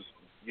one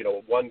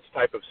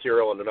type of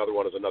cereal and another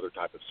one is another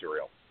type of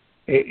cereal.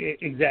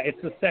 Exactly.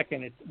 It's the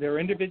second. They're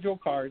individual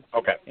cards.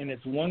 Okay. And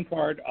it's one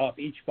card off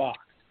each box.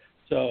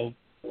 So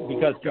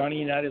because Johnny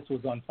Unitas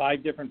was on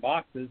 5 different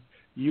boxes,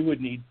 you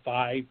would need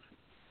 5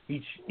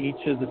 each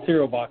of the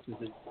cereal boxes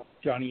that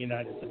Johnny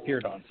Unitas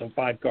appeared on. So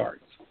 5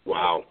 cards.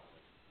 Wow.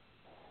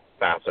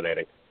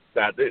 Fascinating.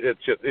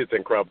 It's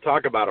incredible.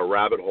 Talk about a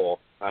rabbit hole.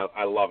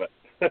 I love it.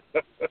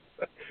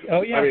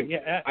 Oh yeah, I mean,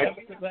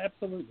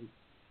 absolutely.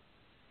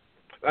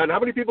 And how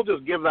many people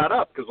just give that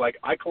up? Because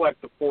I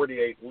collect the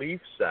 48 leaf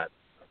set.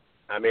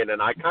 I mean,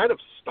 and I kind of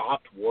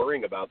stopped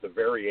worrying about the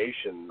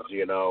variations.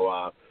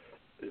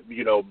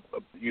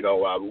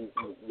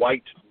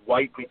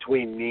 White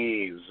between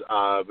knees.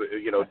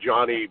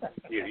 Johnny.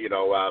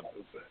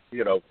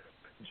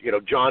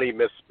 Johnny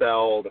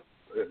misspelled.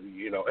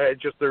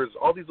 There's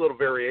all these little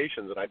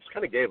variations, and I just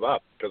kind of gave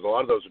up because a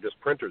lot of those are just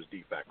printer's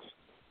defects.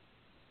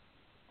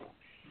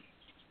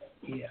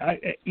 Yeah,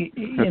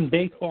 in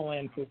baseball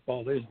and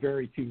football, there's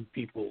very few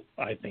people,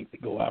 I think,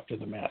 that go after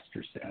the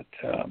master set.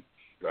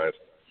 Nice.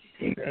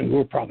 And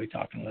we're probably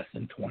talking less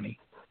than 20.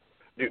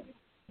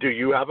 Do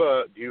you have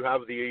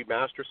the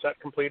master set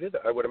completed?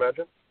 I would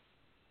imagine.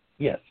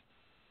 Yes.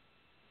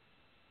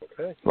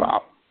 Okay.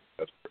 Wow.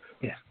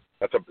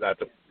 That's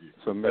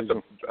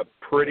a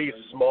pretty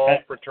small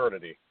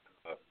fraternity.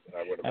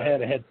 I would imagine. I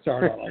had a head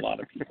start on a lot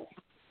of people.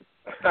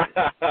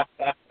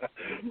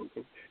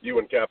 You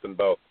and Captain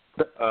both.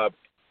 So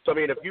I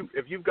mean,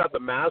 if you've got the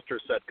master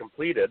set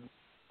completed,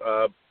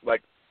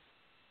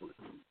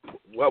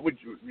 what would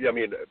you? I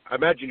mean, I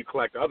imagine you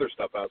collect other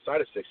stuff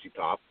outside of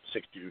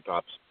 62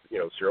 tops,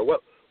 cereal.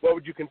 What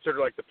would you consider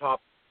like the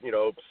top,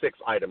 6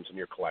 items in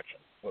your collection?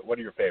 What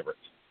are your favorites?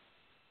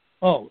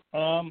 Oh,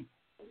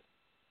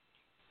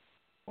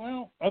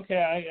 well,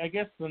 okay. I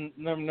guess the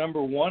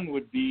number one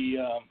would be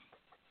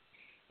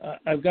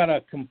I've got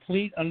a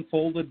complete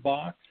unfolded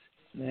box.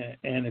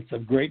 And it's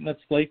of greatness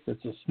flakes.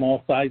 It's a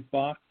small size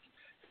box,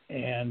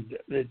 and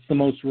it's the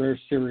most rare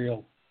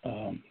cereal.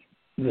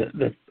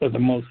 The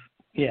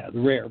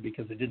rare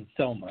because it didn't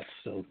sell much.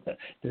 So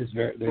there's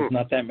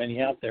not that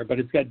many out there. But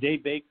it's got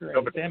Dave Baker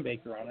and Sam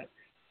Baker on it,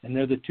 and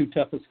they're the 2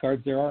 toughest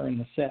cards there are in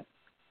the set.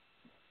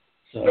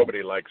 So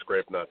nobody likes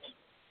grape nuts.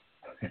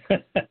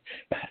 I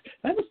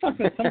was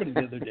talking to somebody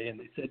the other day, and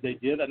they said they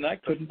did, and I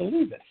couldn't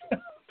believe it.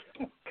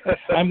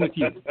 I'm with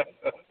you.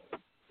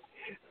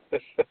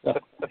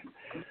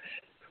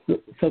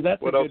 So that's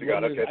what else you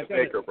got? Okay, the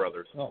Baker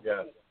brothers. Oh.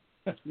 Yeah.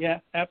 Yeah,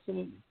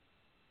 absolutely.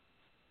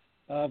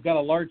 I've got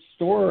a large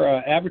store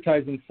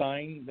advertising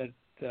sign that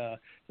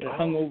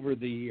hung over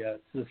the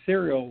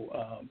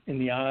cereal in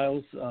the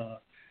aisles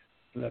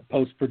that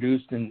Post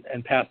produced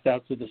and passed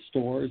out to the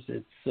stores.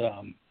 It's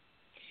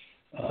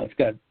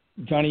got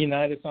Johnny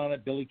Unitas on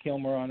it, Billy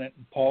Kilmer on it,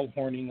 and Paul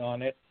Horning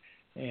on it,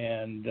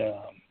 and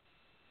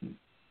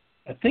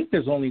I think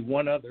there's only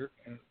one other.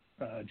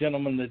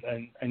 Gentleman that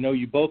I know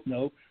you both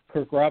know,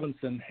 Kirk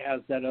Robinson,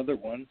 has that other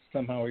one.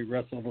 Somehow he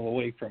wrestled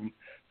away from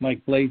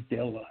Mike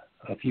Blaisdell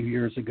a few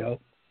years ago.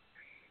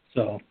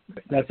 So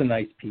that's a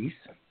nice piece.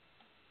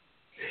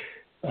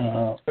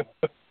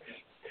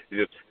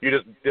 You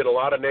just did a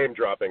lot of name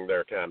dropping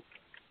there, Ken.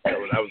 That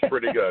was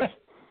pretty good.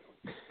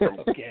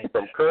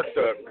 From Kirk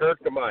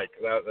to Mike.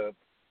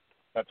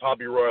 That's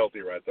hobby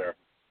royalty right there.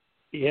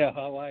 Yeah,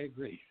 I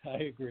agree.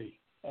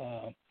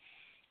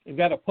 We've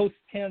got a Post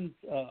 10s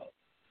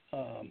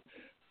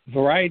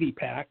variety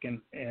pack,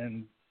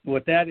 and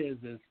what that is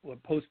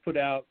what Post put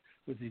out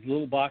was these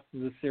little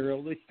boxes of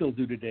cereal. They still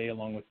do today,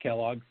 along with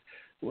Kellogg's,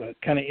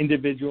 kind of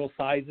individual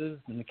sizes,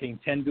 and they came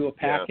 10 to a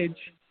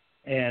package,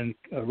 and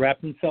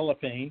wrapped in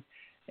cellophane,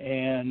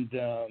 and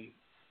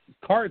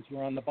cards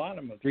were on the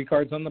bottom, 3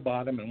 cards on the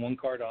bottom and 1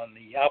 card on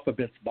the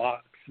alphabets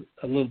box,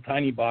 a little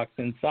tiny box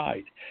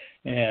inside,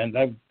 and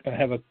I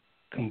have a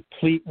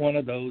complete one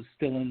of those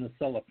still in the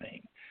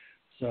cellophane.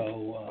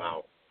 So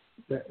wow.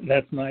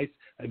 That's nice.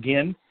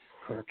 Again,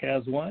 Kirk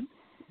has one,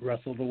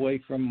 wrestled away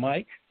from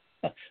Mike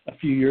a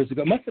few years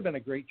ago. Must have been a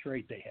great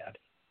trade they had.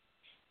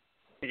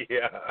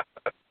 Yeah,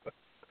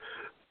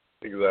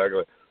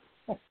 exactly.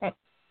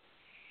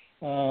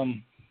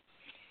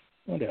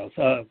 What else?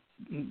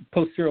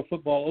 Post Cereal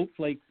Football Oat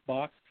Flakes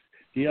box,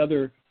 the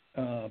other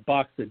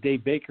box that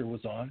Dave Baker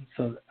was on.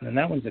 So, and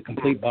that one's a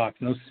complete box,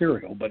 no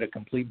cereal, but a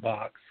complete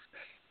box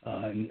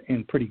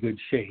in pretty good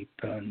shape,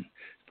 and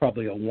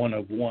probably a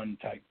 1-of-1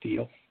 type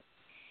deal.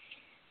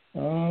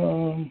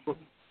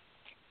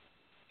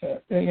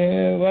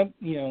 Well,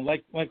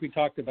 like we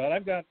talked about,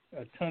 I've got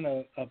a ton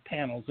of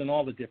panels in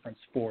all the different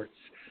sports.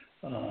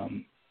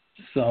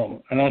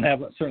 So I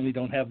certainly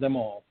don't have them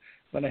all,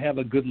 but I have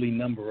a goodly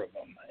number of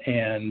them,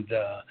 and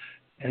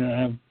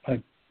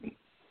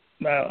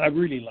I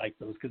really like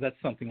those because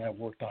that's something I've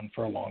worked on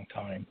for a long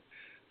time.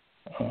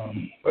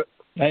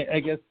 I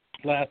guess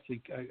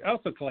lastly, I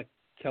also collect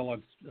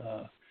Kellogg's,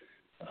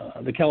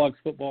 the Kellogg's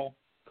football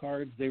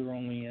cards. They were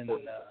only in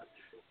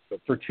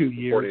for 2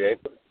 years.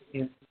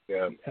 48.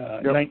 Yeah.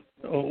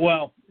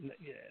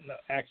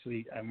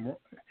 Actually, I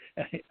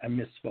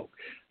misspoke.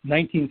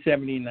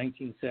 1970 and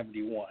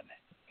 1971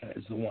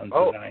 is the ones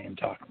that I am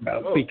talking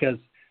about because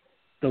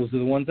those are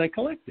the ones I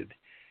collected,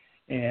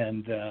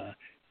 and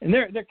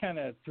they're kind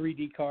of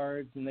 3D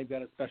cards, and they've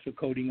got a special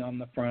coating on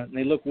the front, and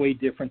they look way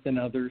different than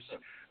others.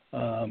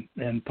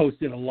 And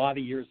posted a lot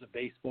of years of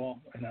baseball,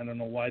 and I don't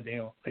know why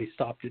they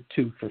stopped at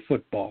 2 for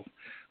football,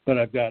 but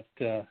I've got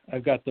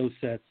those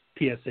sets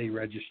PSA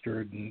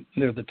registered, and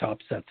they're the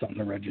top sets on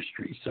the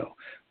registry. So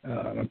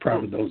I'm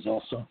proud of those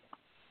also.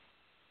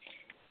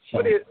 So,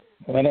 what is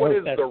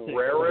the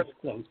rarest?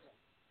 What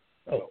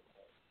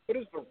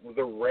is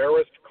the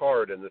rarest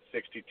card in the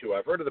 62?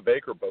 I've heard of the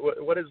Baker, but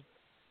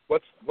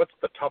what's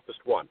the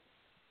toughest one?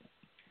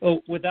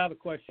 Oh, without a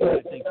question,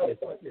 I think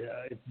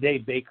it's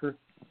Dave Baker.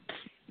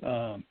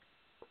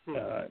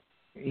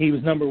 He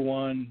was number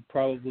 1,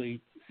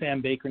 probably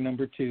Sam Baker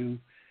number 2,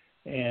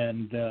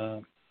 and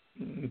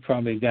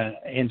probably got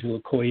Angelo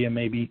Coya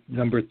maybe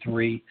number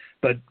 3.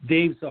 But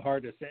Dave's the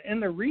hardest,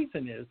 and the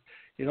reason is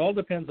it all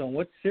depends on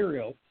what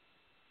cereal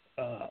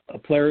a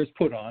player is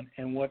put on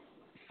and what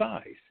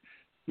size.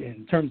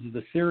 In terms of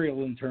the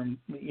cereal,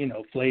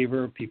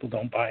 flavor, people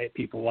don't buy it,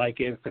 people like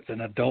it. If it's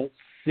an adult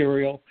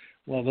cereal,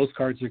 well, those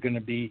cards are going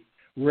to be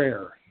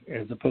rare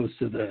as opposed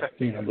to the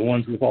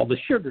ones with all the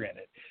sugar in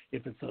it.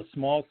 If it's a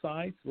small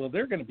size, well,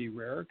 they're going to be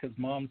rare because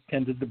moms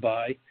tended to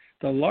buy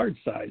the large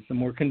size, the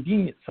more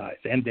convenient size,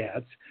 and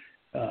dads,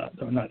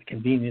 not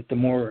convenient, the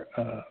more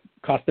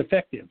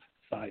cost-effective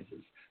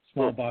sizes.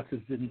 Small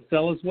boxes didn't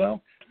sell as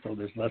well, so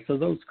there's less of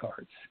those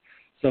cards.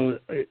 So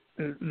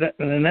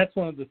that's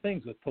one of the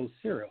things with Post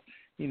cereal.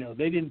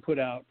 They didn't put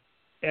out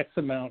X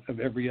amount of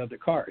every other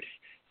card.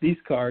 These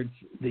cards,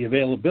 the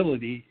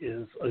availability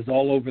is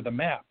all over the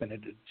map, and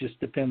it just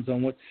depends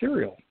on what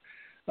cereal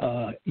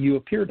you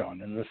appeared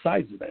on and the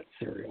size of that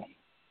cereal.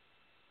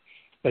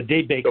 But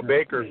Dave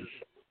Baker.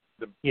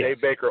 So Dave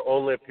Baker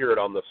only appeared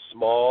on the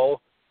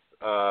small,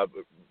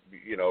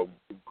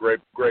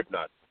 grape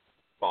nut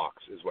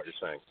box, is what you're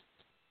saying.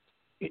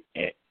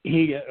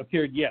 He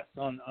appeared, yes,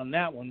 on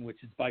that one,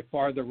 which is by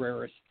far the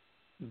rarest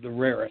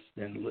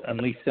and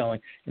least selling.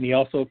 And he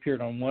also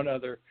appeared on one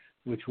other,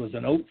 which was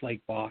an oat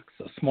flake box,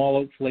 a small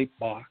oat flake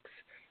box,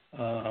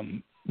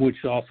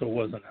 which also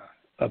wasn't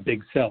a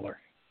big seller.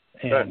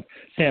 And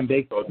Sam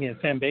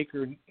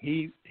Baker,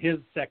 his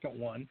second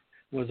one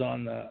was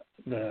on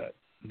the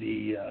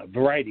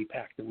variety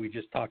pack that we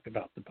just talked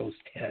about, the Post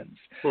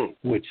 10s,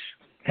 which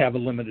have a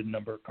limited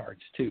number of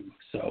cards too.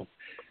 So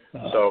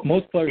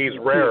most players,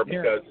 he's rare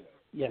because.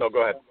 Yes. No,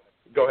 go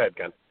ahead,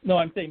 Ken. No,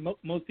 I'm saying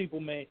most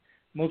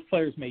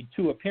players made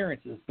 2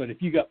 appearances, but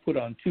if you got put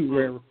on 2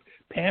 rare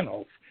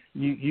panels,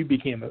 you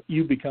become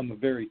a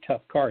very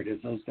tough card,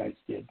 as those guys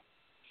did.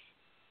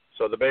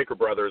 So the Baker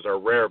brothers are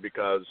rare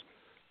because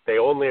they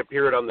only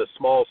appeared on the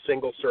small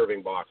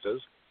single-serving boxes,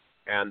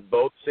 and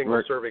both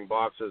single-serving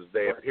boxes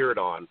they appeared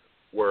on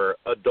were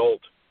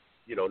adult,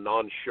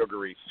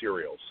 non-sugary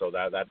cereals. So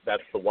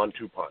that's the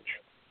 1-2 punch.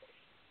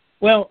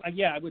 Well,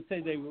 I would say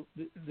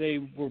they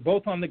were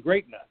both on the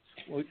grape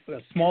nuts,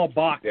 a small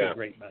box of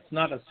grape nuts,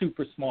 not a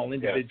super small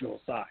individual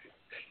size.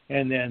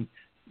 And then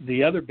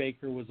the other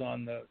Baker was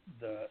on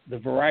the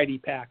variety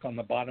pack on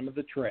the bottom of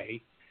the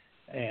tray,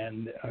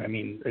 and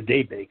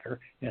Dave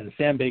Baker, and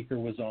Sam Baker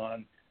was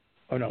on.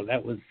 Oh no,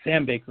 that was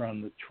Sam Baker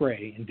on the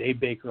tray, and Dave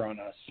Baker on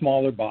a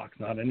smaller box,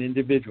 not an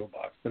individual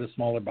box, but a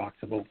smaller box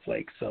of oat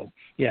flakes. So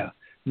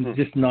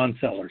just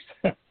non-sellers.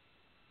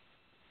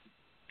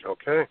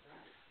 Okay.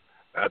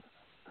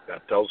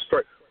 That tells the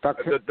story.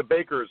 The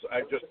Bakers,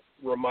 I just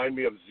remind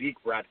me of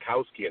Zeke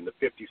Bratkowski in the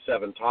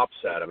 57 top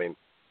set.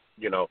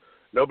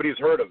 Nobody's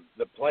heard of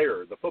the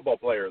football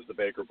players, the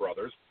Baker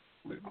brothers,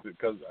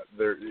 because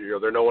they're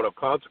no one of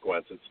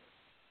consequence. It's,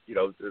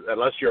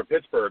 unless you're a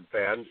Pittsburgh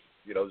fan,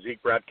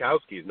 Zeke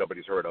Bratkowski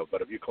nobody's heard of.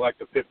 But if you collect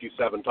the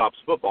 57 tops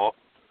football,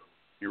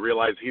 you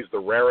realize he's the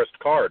rarest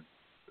card.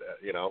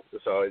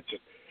 So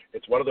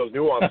it's one of those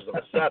nuances of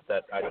a set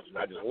that I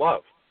just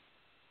love.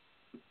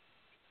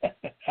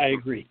 I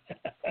agree.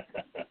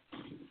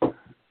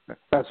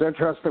 That's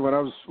interesting.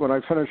 When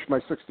I finished my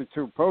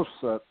 62 Post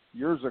set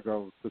years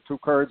ago, the 2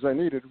 cards I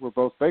needed were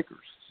both Bakers.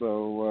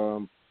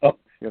 So it's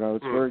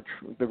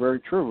they're very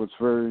true. It's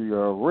very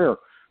rare.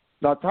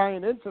 Now,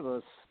 tying into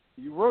this,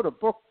 you wrote a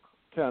book,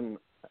 Ken,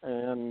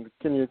 and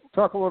can you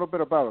talk a little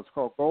bit about it? It's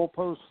called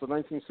Goalposts, the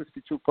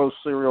 1962 Post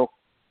Serial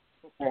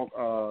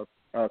Football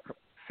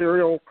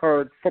Serial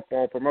Card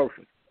Football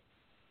Promotion.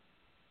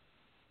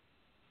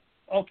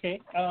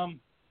 Okay.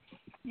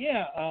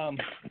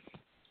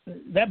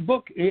 That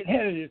book, it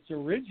had its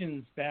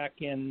origins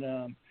back in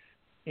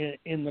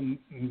the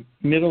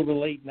middle to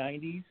late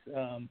 90s.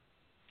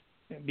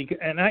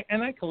 And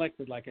I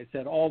collected, like I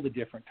said, all the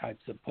different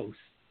types of post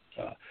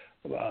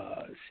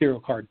serial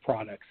card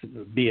products,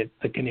 be it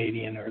the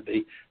Canadian or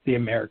the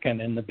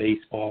American and the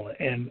baseball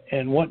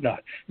and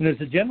whatnot. And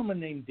there's a gentleman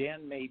named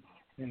Dan Mabey,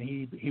 and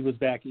he was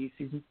back east.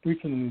 He's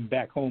recently moved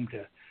back home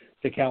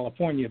to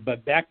California.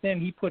 But back then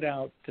he put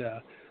out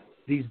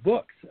these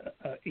books,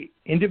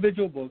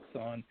 individual books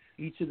on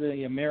each of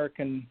the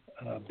American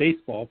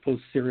baseball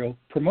post serial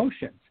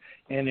promotions,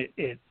 and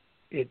it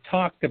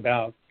talked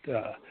about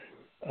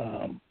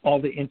all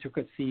the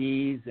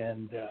intricacies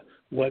and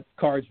what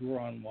cards were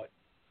on what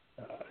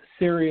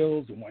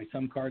serials and why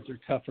some cards are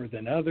tougher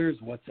than others,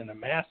 what's in a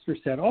master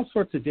set, all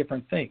sorts of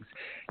different things.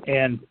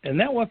 And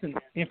that wasn't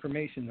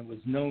information that was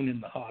known in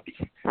the hobby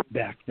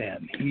back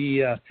then.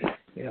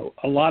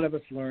 A lot of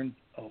us learned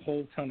a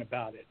whole ton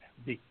about it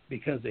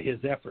because of his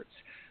efforts.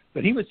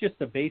 But he was just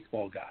a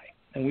baseball guy,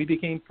 and we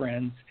became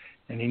friends,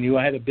 and he knew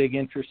I had a big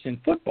interest in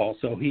football,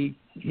 so he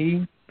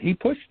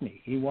pushed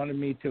me. He wanted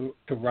me to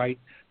write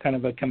kind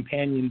of a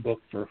companion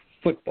book for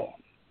football.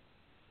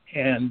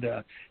 And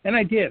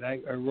I did. I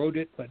wrote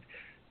it, but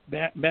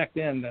back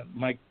then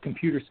my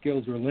computer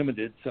skills were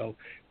limited, so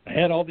I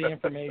had all the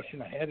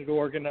information. I had it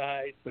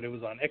organized, but it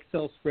was on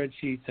Excel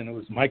spreadsheets, and it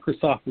was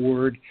Microsoft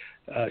Word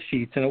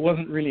sheets, and it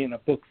wasn't really in a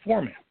book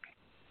format.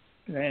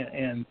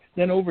 And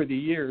then over the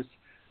years,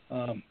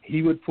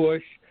 he would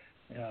push.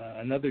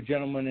 Another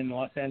gentleman in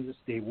Los Angeles,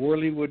 Dave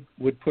Worley,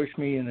 would push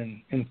me,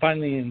 and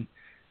finally it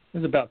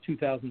was about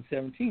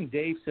 2017,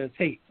 Dave says,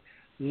 "Hey,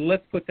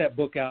 let's put that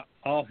book out.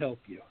 I'll help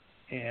you."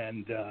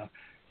 And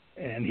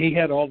he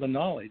had all the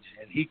knowledge,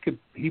 and he could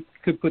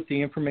put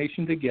the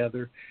information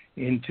together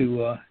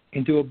into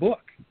a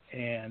book.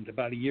 And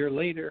about a year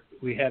later,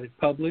 we had it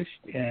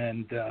published,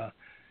 and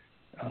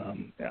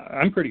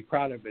I'm pretty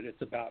proud of it.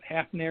 It's about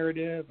half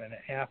narrative and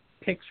half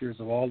pictures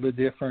of all the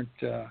different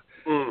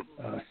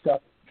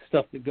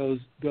stuff that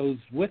goes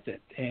with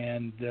it.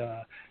 And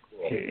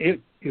it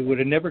would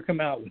have never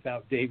come out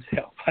without Dave's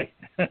help.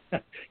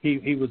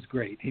 He was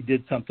great. He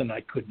did something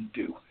I couldn't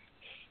do.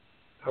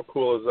 How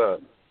cool is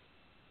that?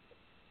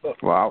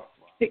 Wow.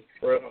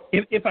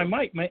 If I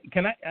might,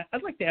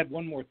 I'd like to add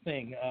one more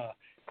thing.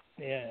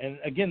 And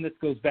again, this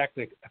goes back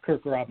to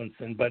Kirk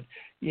Robinson. But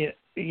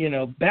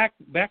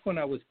back when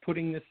I was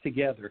putting this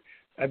together,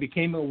 I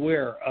became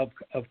aware of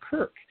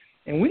Kirk,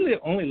 and we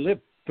only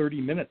lived 30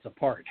 minutes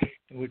apart,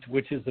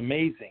 which is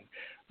amazing.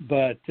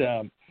 But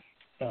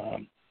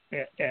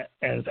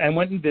as I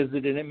went and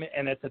visited him,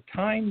 and at the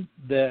time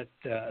that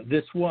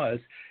this was,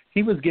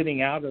 he was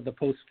getting out of the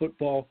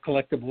post-football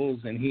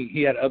collectibles, and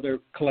he had other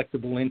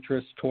collectible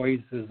interests,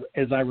 toys,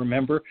 as I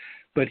remember.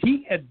 But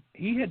he had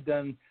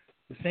done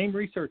the same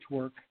research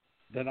work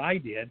that I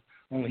did,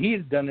 only he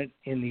had done it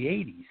in the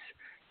 80s.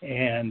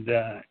 And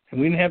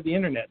we didn't have the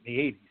internet in the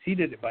 80s. He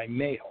did it by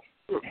mail.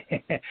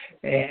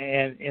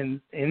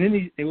 and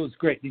then it was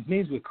great. These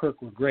meetings with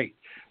Kirk were great.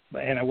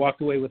 And I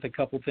walked away with a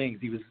couple things.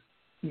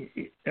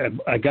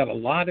 I got a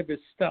lot of his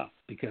stuff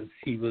because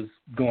he was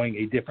going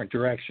a different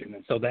direction.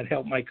 And so that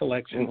helped my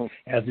collection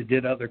as it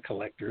did other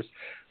collectors.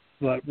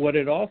 But what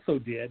it also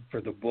did for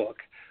the book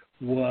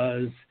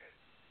was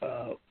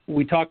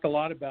we talked a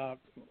lot about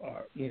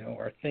our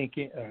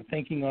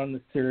thinking on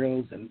the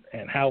serials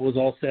and how it was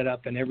all set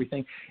up and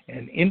everything.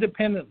 And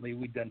independently,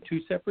 we'd done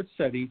 2 separate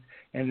studies,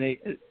 and they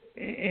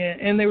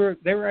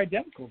were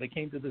identical. They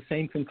came to the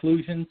same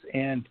conclusions,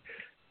 and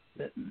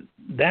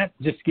that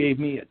just gave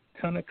me a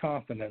ton of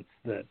confidence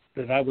that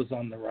I was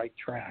on the right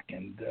track,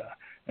 and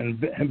I'm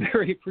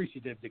very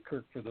appreciative to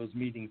Kirk for those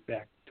meetings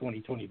back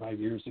 25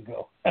 years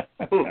ago.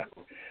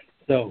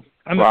 So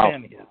I'm a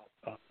fan of his,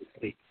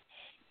 obviously.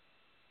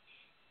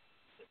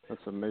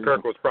 That's amazing.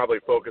 Kirk was probably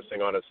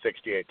focusing on his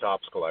 68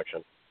 Topps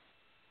collection.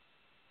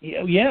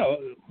 Yeah,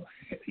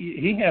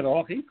 he's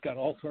got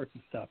all sorts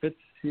of stuff.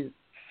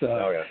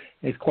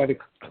 He's quite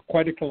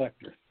a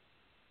collector.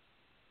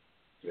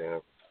 Yeah.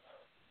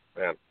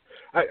 Man,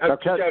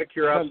 just out of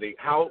curiosity,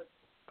 how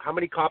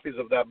many copies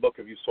of that book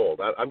have you sold?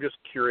 I'm just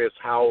curious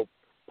how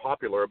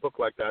popular a book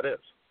like that is.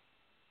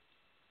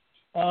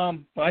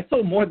 I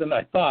sold more than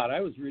I thought.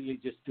 I was really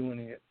just doing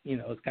it,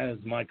 as kind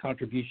of my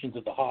contribution to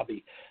the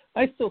hobby.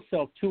 I still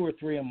sell 2 or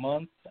 3 a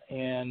month,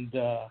 and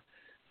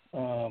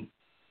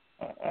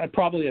I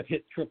probably have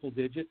hit triple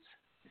digits,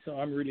 so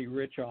I'm really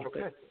rich off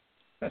it.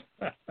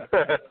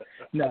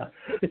 No,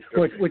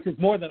 which is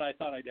more than I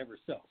thought I'd ever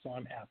sell, so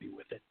I'm happy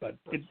with it. But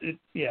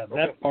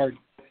that part,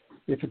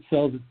 if it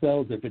sells, it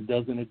sells. If it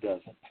doesn't, it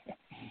doesn't.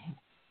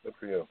 Good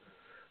for you.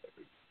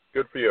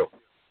 Good for you.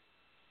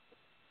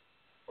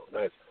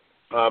 Nice.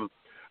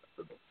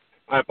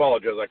 I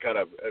apologize.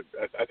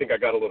 I think I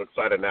got a little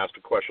excited and asked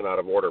a question out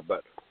of order.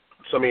 But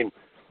so I mean,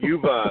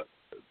 you've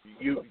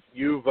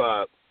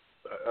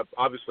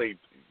obviously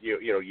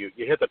you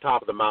hit the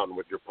top of the mountain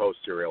with your post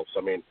serials.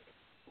 So, I mean,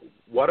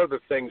 what other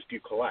things do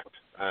you collect?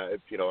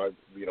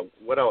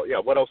 What else? Yeah,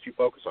 what else do you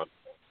focus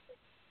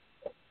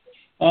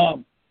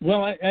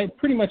Well, I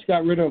pretty much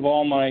got rid of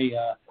all my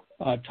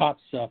top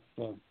stuff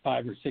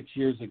 5 or 6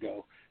 years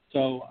ago.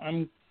 So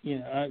I'm,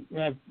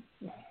 I've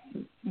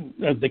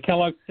the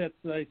Kellogg sets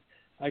that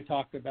I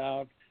talked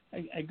about.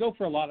 I go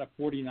for a lot of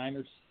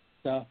 49ers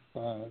stuff,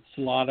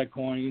 Solana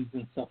coins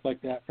and stuff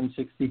like that from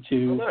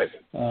 '62. Oh, nice.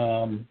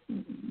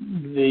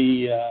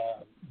 The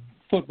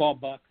football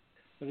bucks,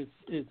 but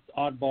it's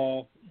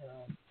oddball.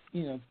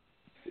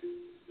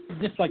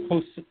 Just like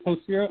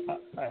post-zero,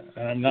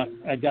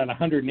 I got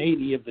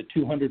 180 of the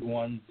 200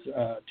 ones,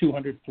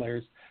 200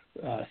 players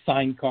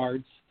signed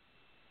cards.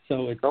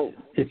 So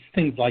it's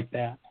things like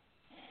that.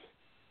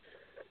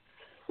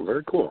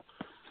 Very cool.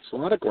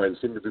 Solana coins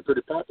seem to be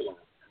pretty popular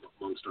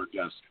amongst our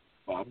guests,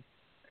 Bob.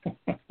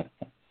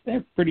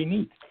 They're pretty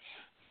neat.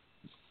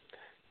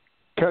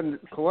 Ken,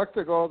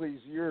 collecting all these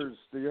years,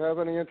 do you have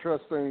any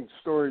interesting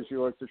stories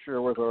you like to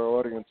share with our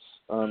audience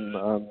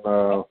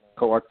on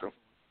collecting?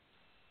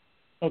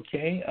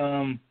 Okay,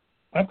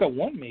 I've got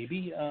one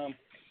maybe.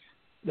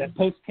 That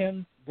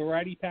post-10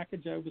 variety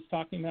package I was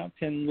talking about,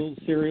 10 little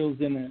cereals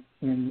in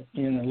a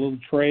little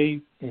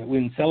tray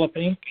in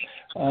cellophane.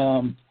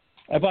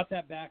 I bought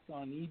that back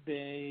on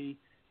eBay,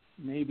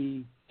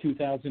 maybe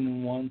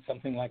 2001,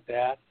 something like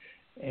that.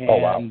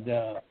 And,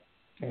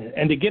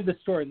 and to give the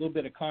story a little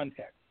bit of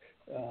context,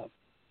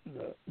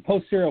 the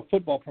post-serial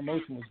football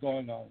promotion was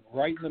going on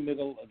right in the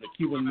middle of the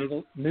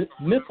Cuban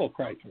Missile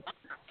Crisis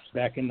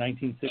back in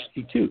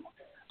 1962,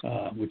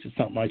 which is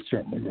something I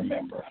certainly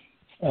remember.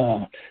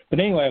 But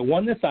anyway, I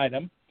won this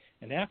item,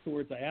 and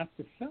afterwards I asked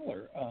the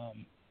seller,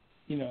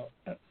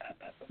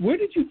 where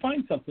did you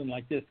find something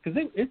like this?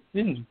 Because it's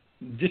in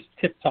just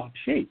tip-top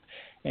shape.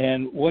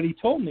 And what he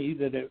told me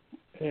that it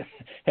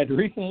had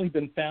recently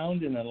been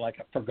found in a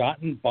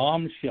forgotten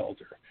bomb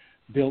shelter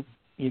built,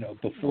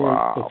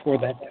 before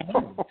that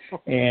time.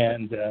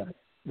 And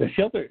the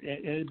shelter,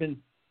 it had been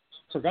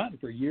forgotten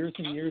for years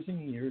and years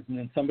and years, and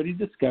then somebody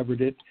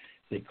discovered it.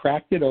 They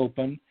cracked it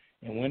open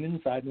and went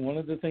inside, and one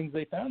of the things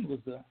they found was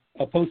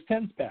a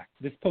post-10s pack,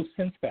 this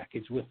post-10s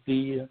package with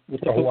the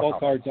football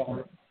cards on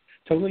it.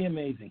 Totally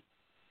amazing.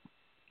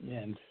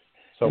 And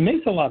it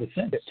makes a lot of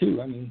sense,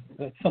 too. I mean,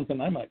 that's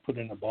something I might put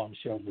in a bomb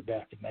shelter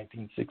back in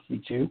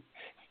 1962.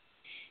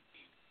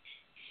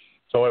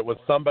 So it was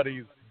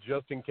somebody's,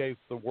 just in case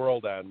the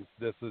world ends,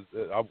 this is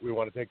we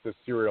want to take this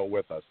cereal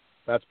with us.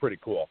 That's pretty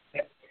cool.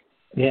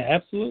 Yeah,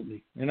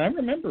 absolutely. And I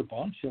remember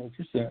bomb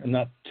shelters,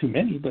 not too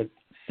many, but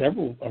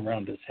several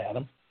around us had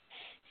them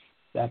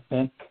back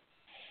then.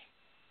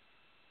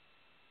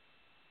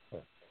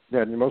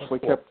 Yeah, and you mostly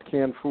kept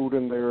canned food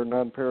in there,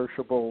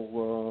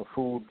 non-perishable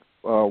food.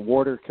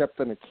 Water kept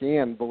in a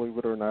can, believe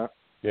it or not.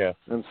 Yeah.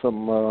 And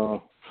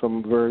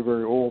some very,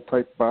 very old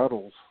type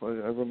bottles. I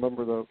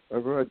remember that.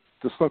 I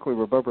distinctly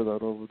remember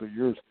that over the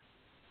years.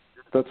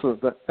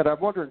 And I'm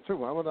wondering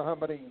too. I wonder how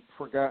many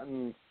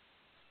forgotten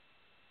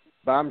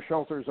bomb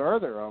shelters are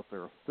there out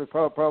there. There's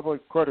probably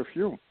quite a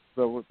few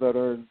that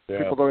are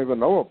people don't even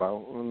know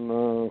about,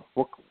 and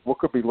what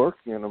could be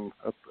lurking in them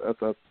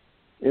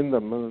in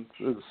them. And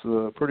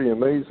it's pretty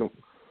amazing.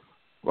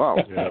 Wow.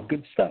 Yeah.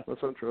 Good stuff.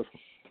 That's interesting.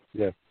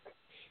 Yeah.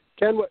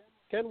 Ken,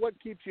 what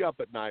keeps you up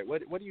at night?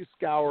 What do you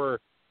scour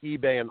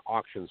eBay and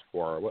auctions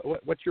for?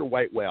 What's your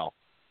white whale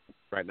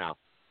right now?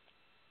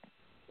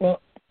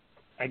 Well,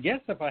 I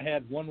guess if I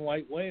had one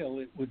white whale,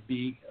 it would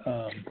be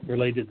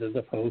related to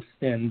the Post.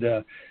 And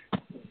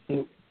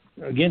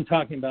again,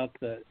 talking about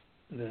the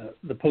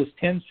Post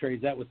 10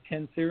 trades, that was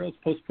 10 cereals.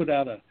 Post put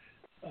out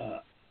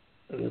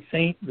the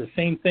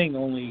same thing,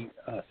 only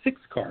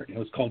 6 card. It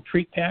was called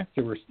Treat Pack.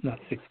 There were not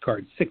 6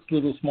 cards, 6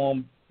 little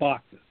small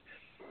boxes.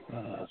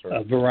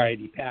 A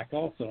variety pack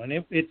also, and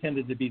it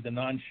tended to be the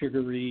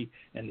non-sugary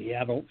and the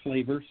adult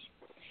flavors.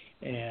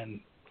 And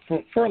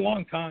for a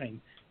long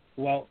time,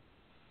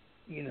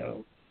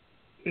 it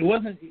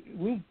wasn't.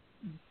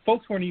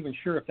 Folks weren't even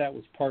sure if that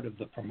was part of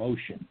the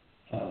promotion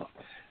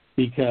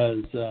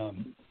because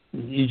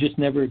you just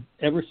never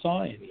ever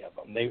saw any of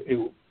them.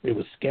 It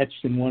was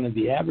sketched in one of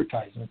the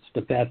advertisements,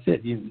 but that's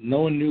it.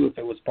 No one knew if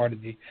it was part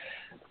of the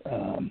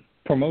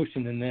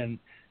promotion. And then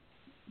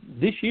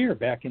this year,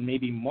 back in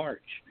maybe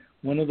March,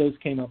 one of those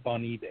came up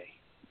on eBay,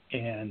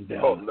 and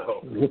it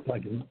looked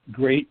like a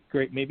great,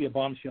 maybe a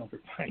bomb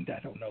shelter find, I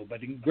don't know,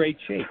 but in great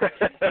shape.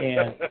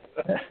 And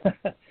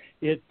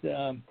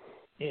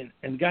and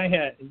the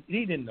guy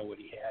he didn't know what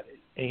he had,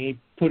 and he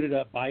put it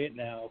up, buy it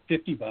now,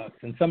 $50,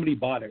 and somebody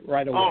bought it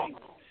right away.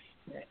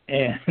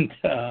 And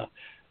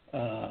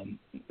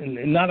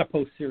not a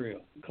post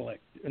cereal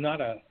collector, not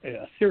a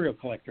cereal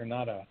collector,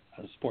 not a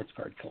sports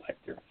card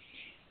collector.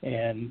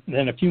 And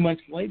then a few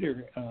months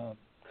later,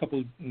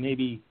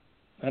 maybe,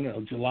 I don't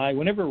know, July,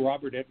 whenever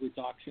Robert Edwards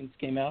auctions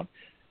came out,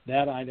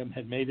 that item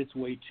had made its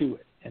way to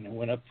it, and it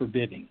went up for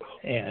bidding.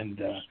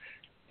 And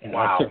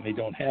I certainly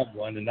don't have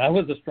one, and I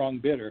was a strong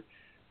bidder,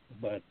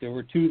 but there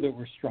were 2 that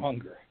were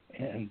stronger.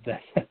 And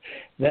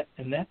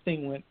that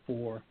thing went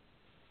for,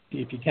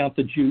 if you count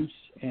the juice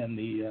and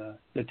the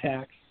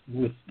tax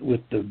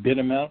with the bid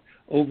amount,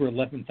 over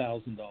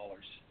 $11,000.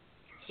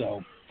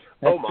 So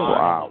that's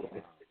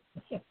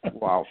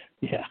Wow.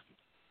 Yeah.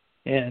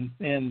 And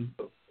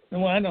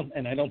well, I don't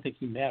think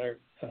it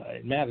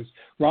matters.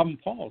 Robin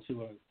Pauls,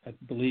 who I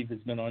believe has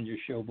been on your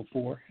show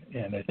before,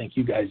 and I think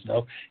you guys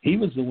know, he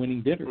was the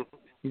winning bidder.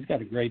 He's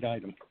got a great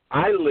item.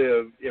 I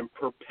live in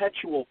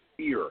perpetual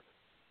fear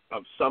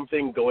of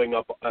something going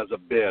up as a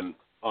bin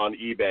on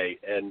eBay,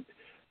 and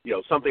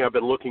something I've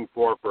been looking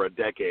for a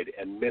decade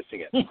and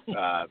missing it.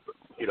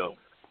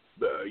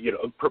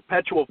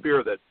 Perpetual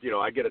fear that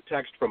I get a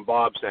text from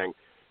Bob saying,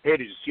 "Hey,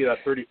 did you see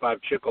that 35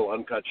 Chickle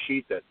uncut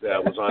sheet that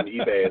was on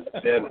eBay as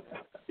a bin?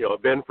 A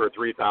bin for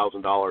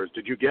 $3,000.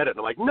 Did you get it?" And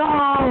I'm like,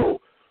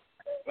 "No!"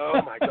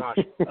 Oh my gosh,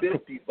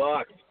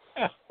 $50.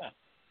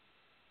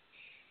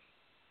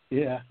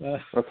 Yeah,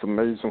 that's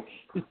amazing.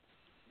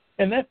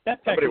 And that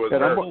somebody was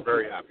very,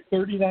 very happy.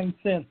 39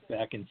 cents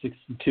back in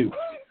 '62.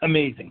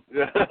 Amazing.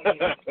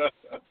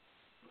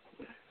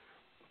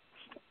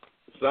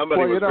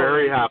 Somebody was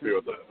very happy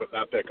with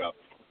that pickup.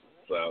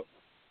 So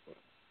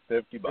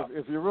 $50.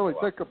 If you really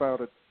think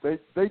about it,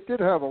 they did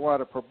have a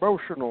lot of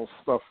promotional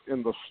stuff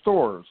in the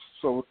stores,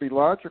 so it would be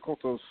logical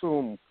to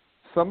assume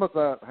some of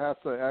that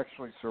had to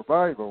actually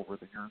survive over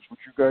the years, which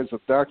you guys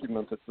have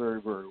documented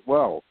very, very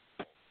well.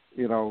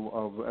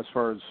 As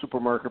far as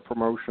supermarket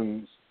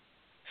promotions,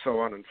 so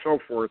on and so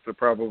forth, they're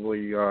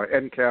probably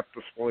end cap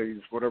displays,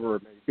 whatever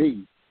it may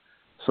be.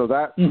 So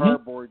that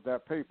cardboard,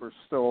 that paper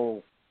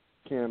still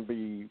can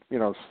be,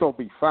 still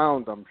be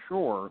found, I'm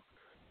sure.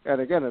 And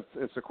again,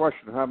 it's a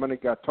question of how many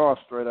got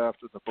tossed right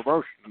after the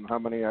promotion and how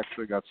many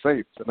actually got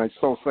saved. And I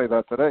still say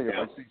that today. If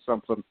I see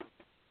something,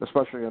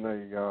 especially in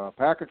a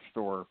package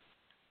store,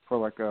 for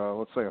like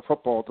let's say a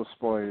football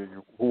display,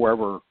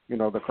 whoever,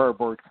 the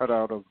cardboard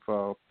cutout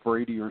of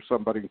Brady or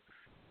somebody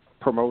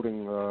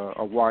promoting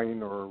a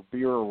wine or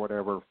beer or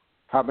whatever,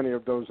 how many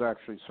of those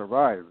actually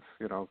survive,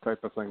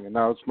 type of thing. And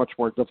now it's much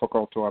more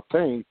difficult to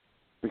obtain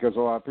because a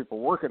lot of people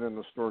working in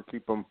the store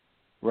keep them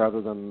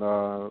rather than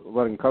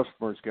letting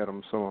customers get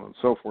them, so on and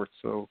so forth.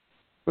 So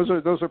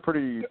those are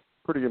pretty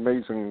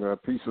amazing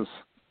pieces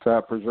to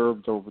have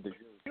preserved over the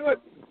years.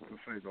 To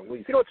say the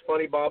least. What's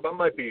funny, Bob? I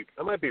might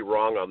be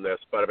wrong on this,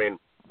 but I mean,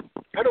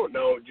 I don't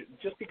know.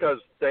 Just because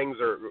things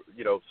are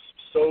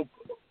so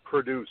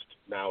produced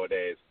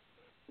nowadays,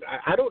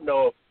 I don't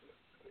know if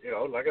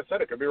like I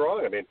said, it could be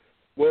wrong. I mean,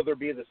 will there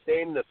be the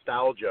same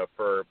nostalgia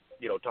for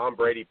Tom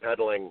Brady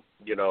peddling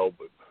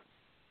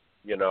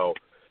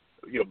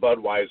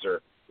Budweiser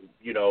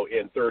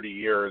in 30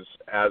 years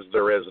as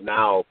there is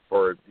now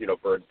for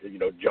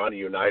Johnny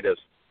Unitas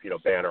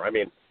banner? I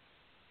mean,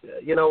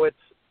 it's,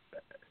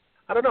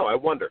 I don't know. I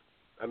wonder.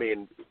 I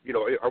mean,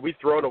 are we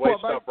throwing away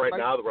stuff right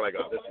now that we're like,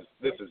 oh,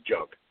 this is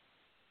junk?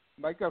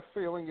 My gut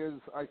feeling is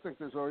I think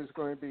there's always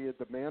going to be a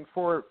demand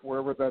for it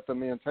wherever that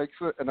demand takes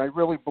it, and I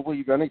really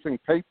believe anything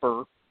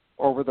paper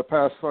over the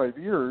past 5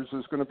 years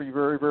is going to be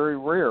very, very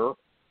rare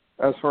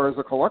as far as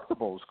the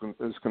collectibles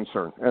is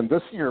concerned. And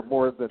this year,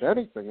 more than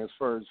anything, as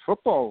far as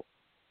football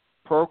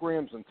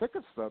programs and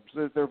ticket stubs,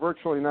 they're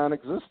virtually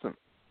non-existent.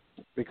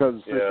 Because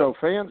there's no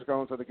fans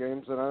going to the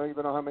games, and I don't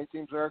even know how many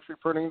teams are actually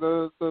printing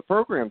the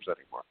programs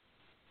anymore.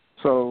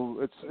 So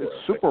it's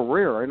super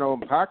rare. I know in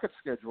packet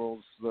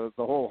schedules, the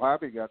whole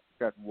hobby got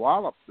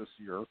walloped this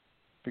year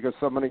because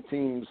so many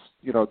teams,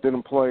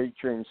 didn't play,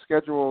 changed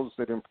schedules,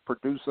 they didn't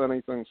produce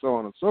anything, so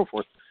on and so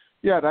forth.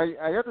 Yeah,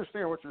 I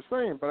understand what you're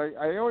saying, but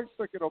I always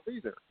think it'll be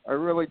there. I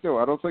really do.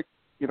 I don't think,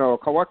 a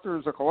collector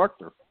is a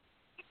collector.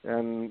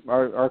 And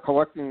our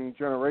collecting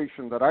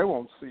generation that I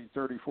won't see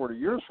 30, 40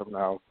 years from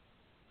now,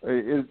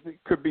 it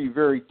could be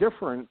very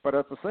different, but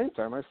at the same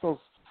time, I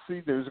still see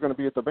there's going to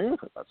be a demand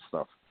for that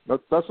stuff.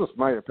 That's just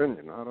my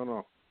opinion. I don't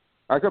know.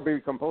 I could be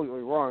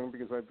completely wrong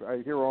because I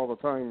hear all the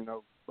time,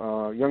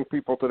 young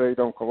people today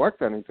don't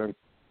collect anything.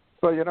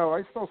 But,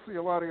 I still see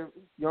a lot of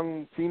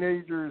young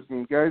teenagers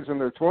and guys in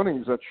their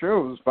 20s at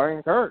shows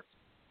buying cards.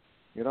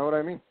 You know what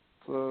I mean?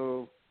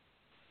 So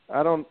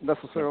I don't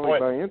necessarily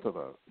buy into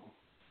that.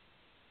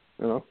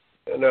 No.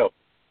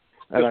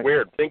 It's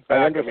weird. Think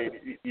back, I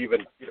mean,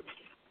 even...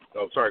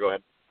 Oh, sorry, go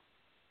ahead.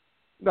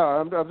 No,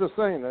 I'm just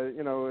saying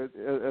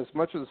that, as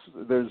much as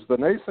there's the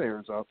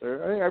naysayers out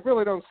there, I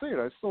really don't see it.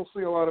 I still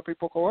see a lot of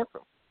people collect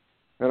them.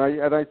 And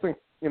I think,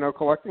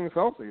 collecting is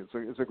healthy.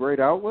 It's a great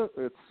outlet.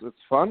 It's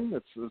fun.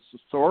 It's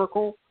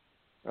historical.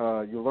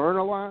 You learn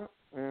a lot,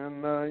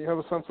 and you have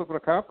a sense of an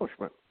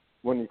accomplishment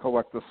when you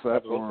collect a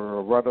set or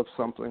a run of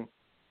something,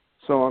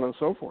 so on and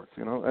so forth.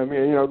 I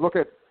mean, look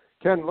at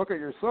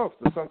yourself.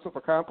 The sense of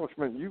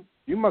accomplishment you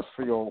must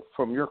feel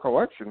from your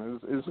collection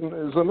is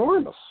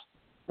enormous,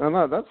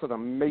 and that's an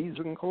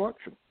amazing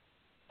collection,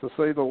 to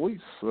say the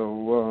least.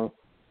 So,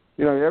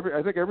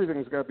 I think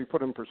everything's got to be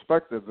put in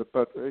perspective.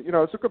 But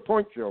it's a good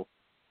point, Joe.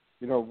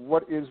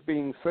 What is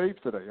being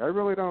saved today? I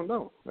really don't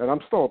know, and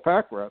I'm still a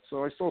pack rat,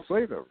 so I still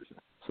save everything.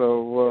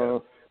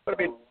 So, but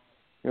I mean,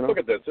 look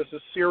at this. This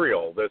is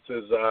cereal. This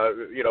is,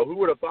 who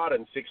would have thought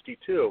in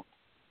 '62?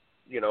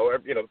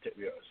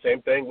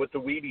 Same thing with the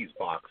Wheaties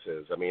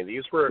boxes. I mean,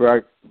 these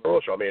were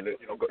crucial. I mean,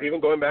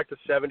 even going back to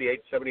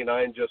 '78,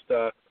 '79, just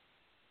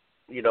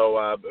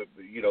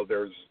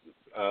there's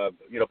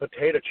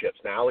potato chips,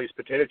 Nally's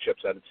potato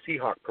chips at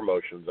Seahawk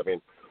promotions. I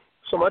mean,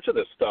 so much of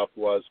this stuff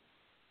was,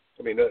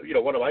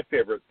 one of my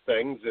favorite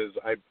things is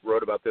I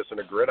wrote about this in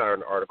a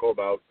Gridiron article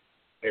about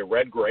a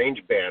Red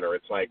Grange banner.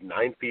 It's like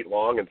 9 feet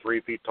long and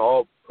 3 feet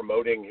tall,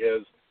 promoting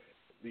his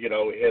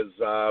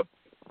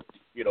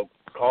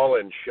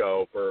call-in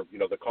show for,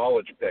 the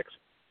college picks.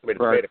 I mean,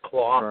 it's made of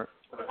cloth. Right.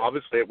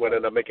 Obviously, it went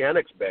in a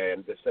mechanic's bay,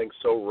 and this thing's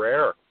so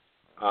rare.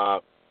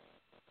 What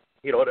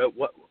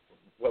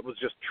was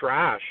just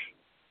trash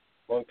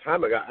a long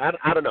time ago.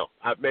 I don't know.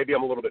 Maybe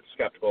I'm a little bit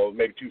skeptical,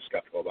 maybe too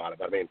skeptical about it.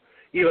 But, I mean,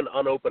 even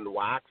unopened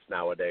wax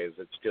nowadays,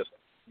 it's just,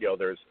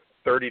 there's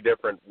 30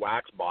 different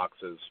wax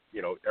boxes,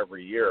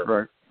 every year.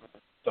 Right.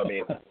 So, I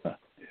mean.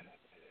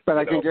 But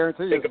I can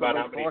guarantee you think about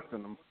how many.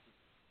 Collecting them.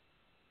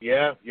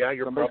 Yeah,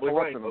 you're Somebody's probably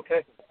right. Them.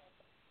 Okay.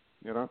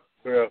 Yeah.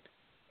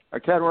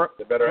 Ken, we're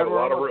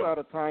almost out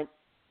of time.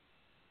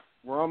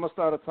 We're almost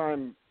out of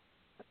time.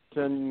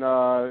 Can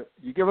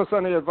you give us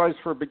any advice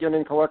for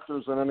beginning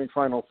collectors and any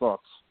final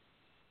thoughts?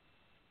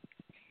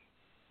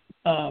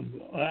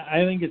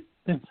 I think it's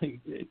simply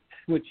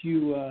what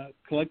you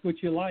collect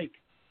what you like.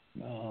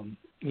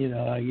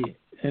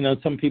 I know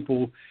some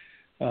people,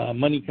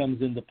 money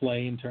comes into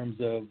play in terms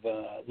of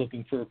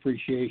looking for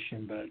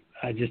appreciation, but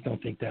I just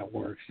don't think that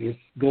works. Just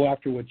go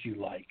after what you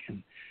like,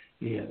 and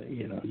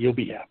you'll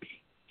be happy.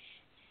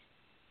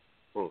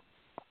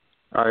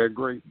 I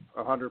agree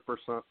 100%.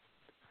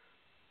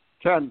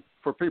 Ken,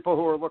 for people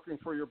who are looking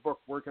for your book,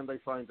 where can they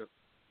find it?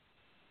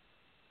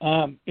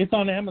 It's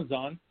on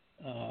Amazon.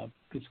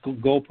 It's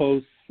called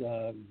Goalposts,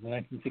 the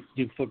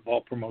 1962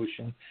 football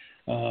promotion.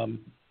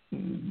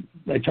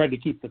 I tried to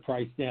keep the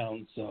price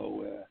down,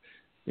 so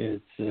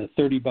it's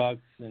 $30,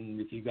 and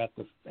if you got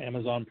the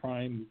Amazon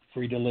Prime,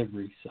 free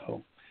delivery.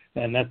 So,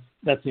 and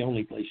that's the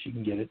only place you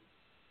can get it.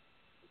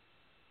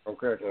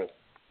 Okay,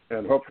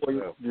 and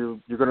hopefully you're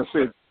going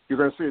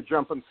to see a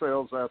jump in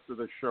sales after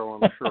this show,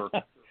 I'm sure.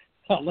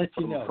 I'll let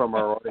you know from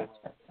our audience.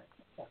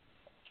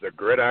 The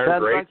Gridiron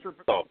Greats.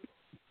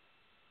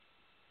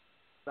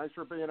 Thanks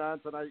for being on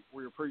tonight.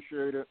 We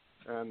appreciate it,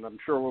 and I'm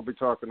sure we'll be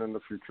talking in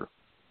the future.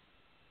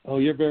 Oh,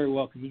 you're very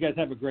welcome. You guys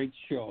have a great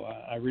show.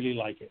 I really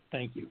like it.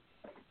 Thank you.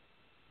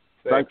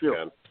 Thank you.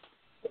 Ken.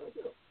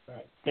 All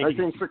right.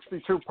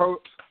 1962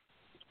 post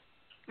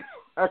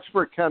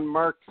expert Ken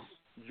Marks.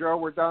 Joe,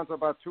 we're down to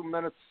about 2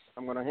 minutes.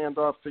 I'm going to hand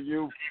off to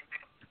you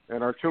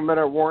and our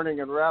 2-minute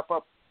warning and wrap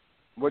up.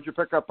 What'd you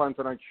pick up on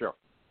tonight's show?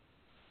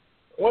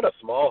 What a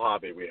small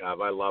hobby we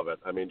have. I love it.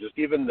 I mean, just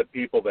even the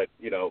people that,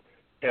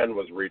 Ken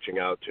was reaching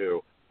out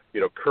to,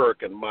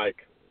 Kirk and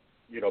Mike,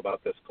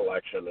 about this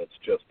collection. It's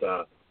just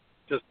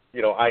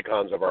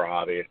icons of our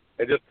hobby.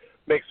 It just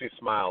makes me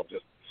smile.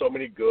 Just so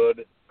many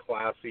good,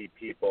 classy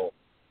people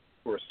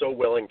who are so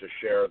willing to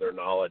share their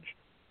knowledge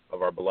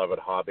of our beloved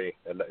hobby.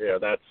 And,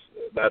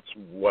 that's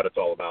what it's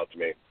all about to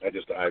me.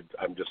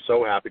 I'm just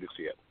so happy to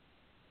see it.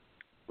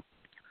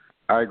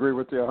 I agree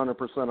with you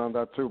 100% on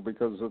that too,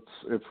 because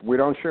if we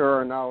don't share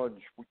our knowledge,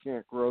 we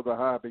can't grow the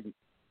hobby,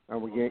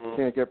 and we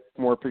can't get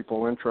more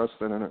people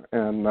interested in it.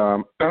 And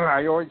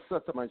I always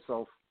said to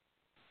myself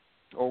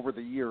over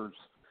the years,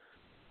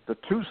 the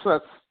two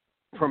sets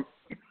from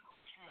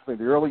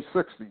the early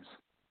 60s,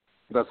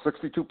 that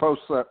 62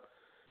 post set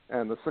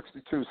and the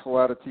 62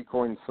 Salata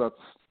T-coin sets,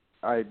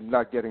 I'm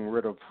not getting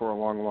rid of for a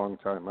long, long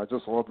time. I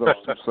just love those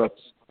two sets.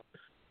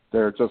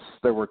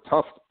 They were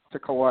tough to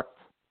collect.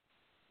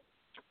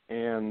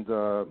 And,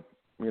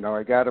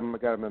 I got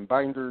them in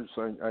binders.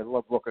 I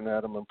love looking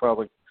at them. And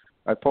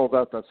I pulled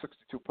out that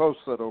 62 post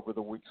set over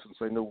the week since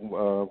I knew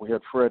we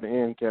had Fred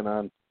and Ken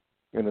on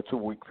in a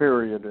 2-week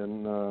period,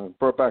 and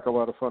brought back a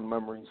lot of fun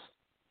memories,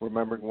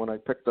 remembering when I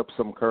picked up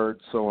some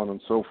cards, so on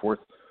and so forth.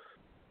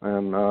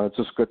 And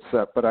just good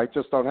set. But I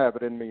just don't have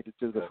it in me to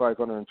do the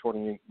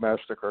 528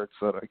 MasterCard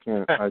set.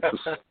 I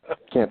just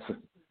can't.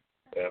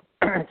 Yeah.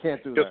 I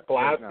can't do just that.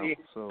 Classy, right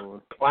now,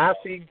 so.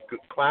 classy,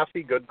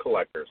 good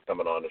collectors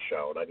coming on the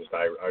show, and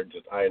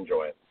I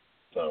enjoy it.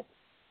 So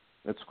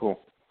it's cool.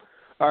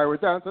 All right, we're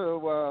down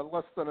to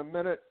less than a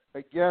minute.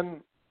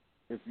 Again,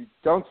 if you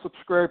don't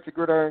subscribe to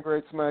Gridiron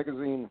Greats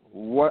magazine,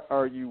 what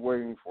are you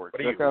waiting for?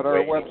 Check out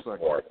our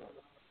website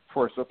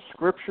for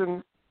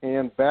subscription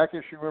and back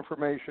issue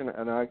information.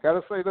 And I got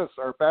to say this: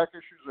 our back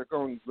issues are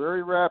going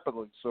very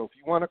rapidly. So if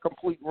you want a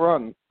complete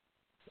run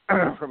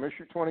from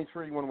issue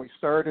 23 when we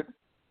started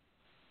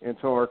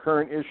until our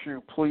current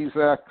issue, please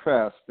act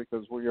fast,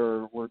 because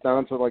we're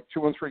down to like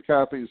 2 and 3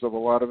 copies of a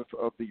lot of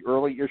the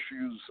early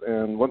issues,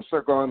 and once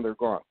they're gone, they're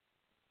gone.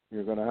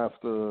 You're going to have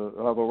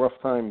a rough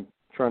time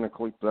trying to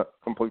complete that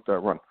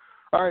run.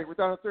 All right, we're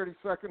down to 30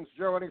 seconds.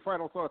 Joe, any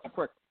final thoughts?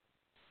 Quick.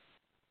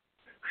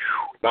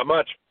 Not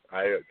much.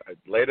 I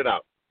laid it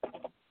out.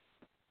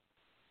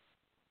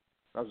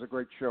 That was a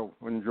great show.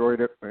 Enjoyed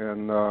it,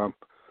 and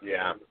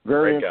great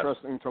very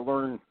interesting to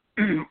learn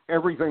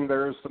everything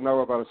there is to know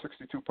about a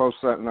 62 post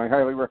set, and I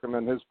highly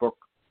recommend his book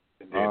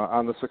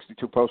on the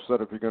 62 post set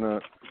if you're going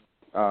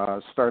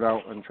to start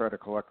out and try to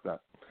collect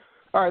that.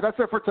 All right, that's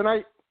it for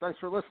tonight. Thanks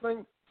for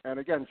listening, and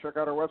again, check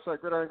out our website,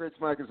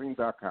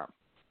 gridirongreatsmagazine.com.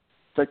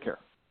 Take care.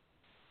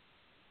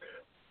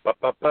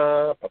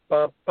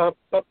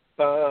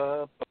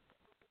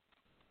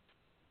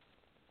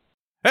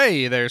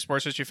 Hey there,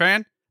 sports history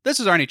fan. This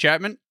is Arnie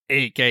Chapman,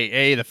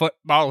 aka the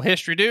Football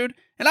History Dude,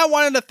 and I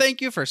wanted to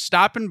thank you for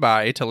stopping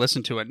by to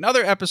listen to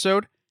another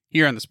episode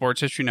here on the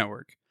Sports History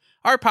Network.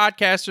 Our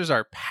podcasters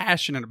are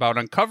passionate about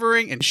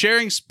uncovering and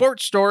sharing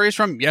sports stories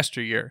from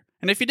yesteryear.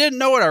 And if you didn't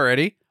know it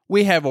already,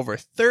 we have over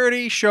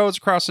 30 shows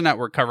across the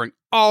network covering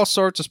all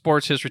sorts of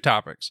sports history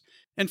topics.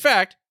 In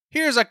fact,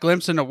 here's a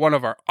glimpse into one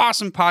of our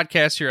awesome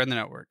podcasts here on the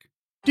network.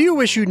 Do you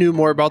wish you knew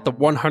more about the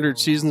 100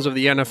 seasons of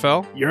the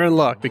NFL? You're in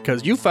luck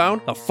because you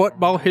found the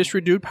Football History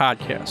Dude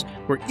podcast,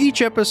 where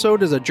each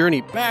episode is a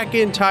journey back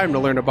in time to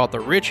learn about the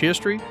rich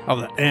history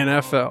of the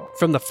NFL.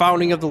 From the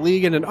founding of the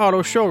league in an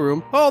auto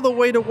showroom, all the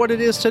way to what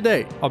it is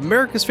today,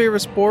 America's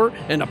favorite sport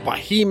and a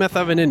behemoth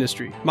of an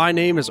industry. My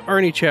name is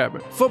Arnie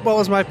Chapman.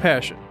 Football is my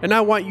passion, and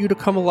I want you to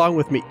come along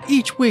with me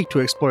each week to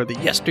explore the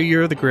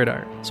yesteryear of the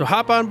gridiron. So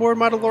hop on board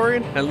my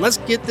DeLorean and let's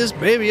get this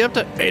baby up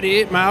to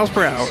 88 miles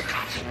per hour.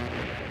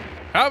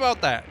 How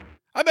about that?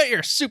 I bet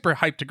you're super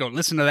hyped to go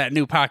listen to that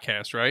new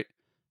podcast, right?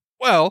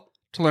 Well,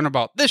 to learn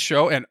about this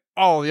show and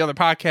all the other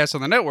podcasts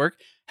on the network,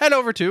 head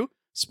over to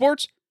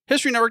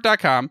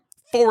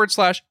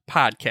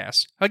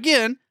sportshistorynetwork.com/podcasts.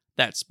 Again,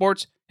 that's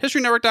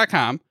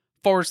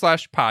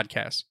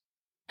sportshistorynetwork.com/podcasts.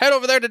 Head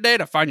over there today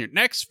to find your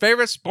next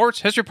favorite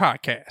sports history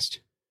podcast.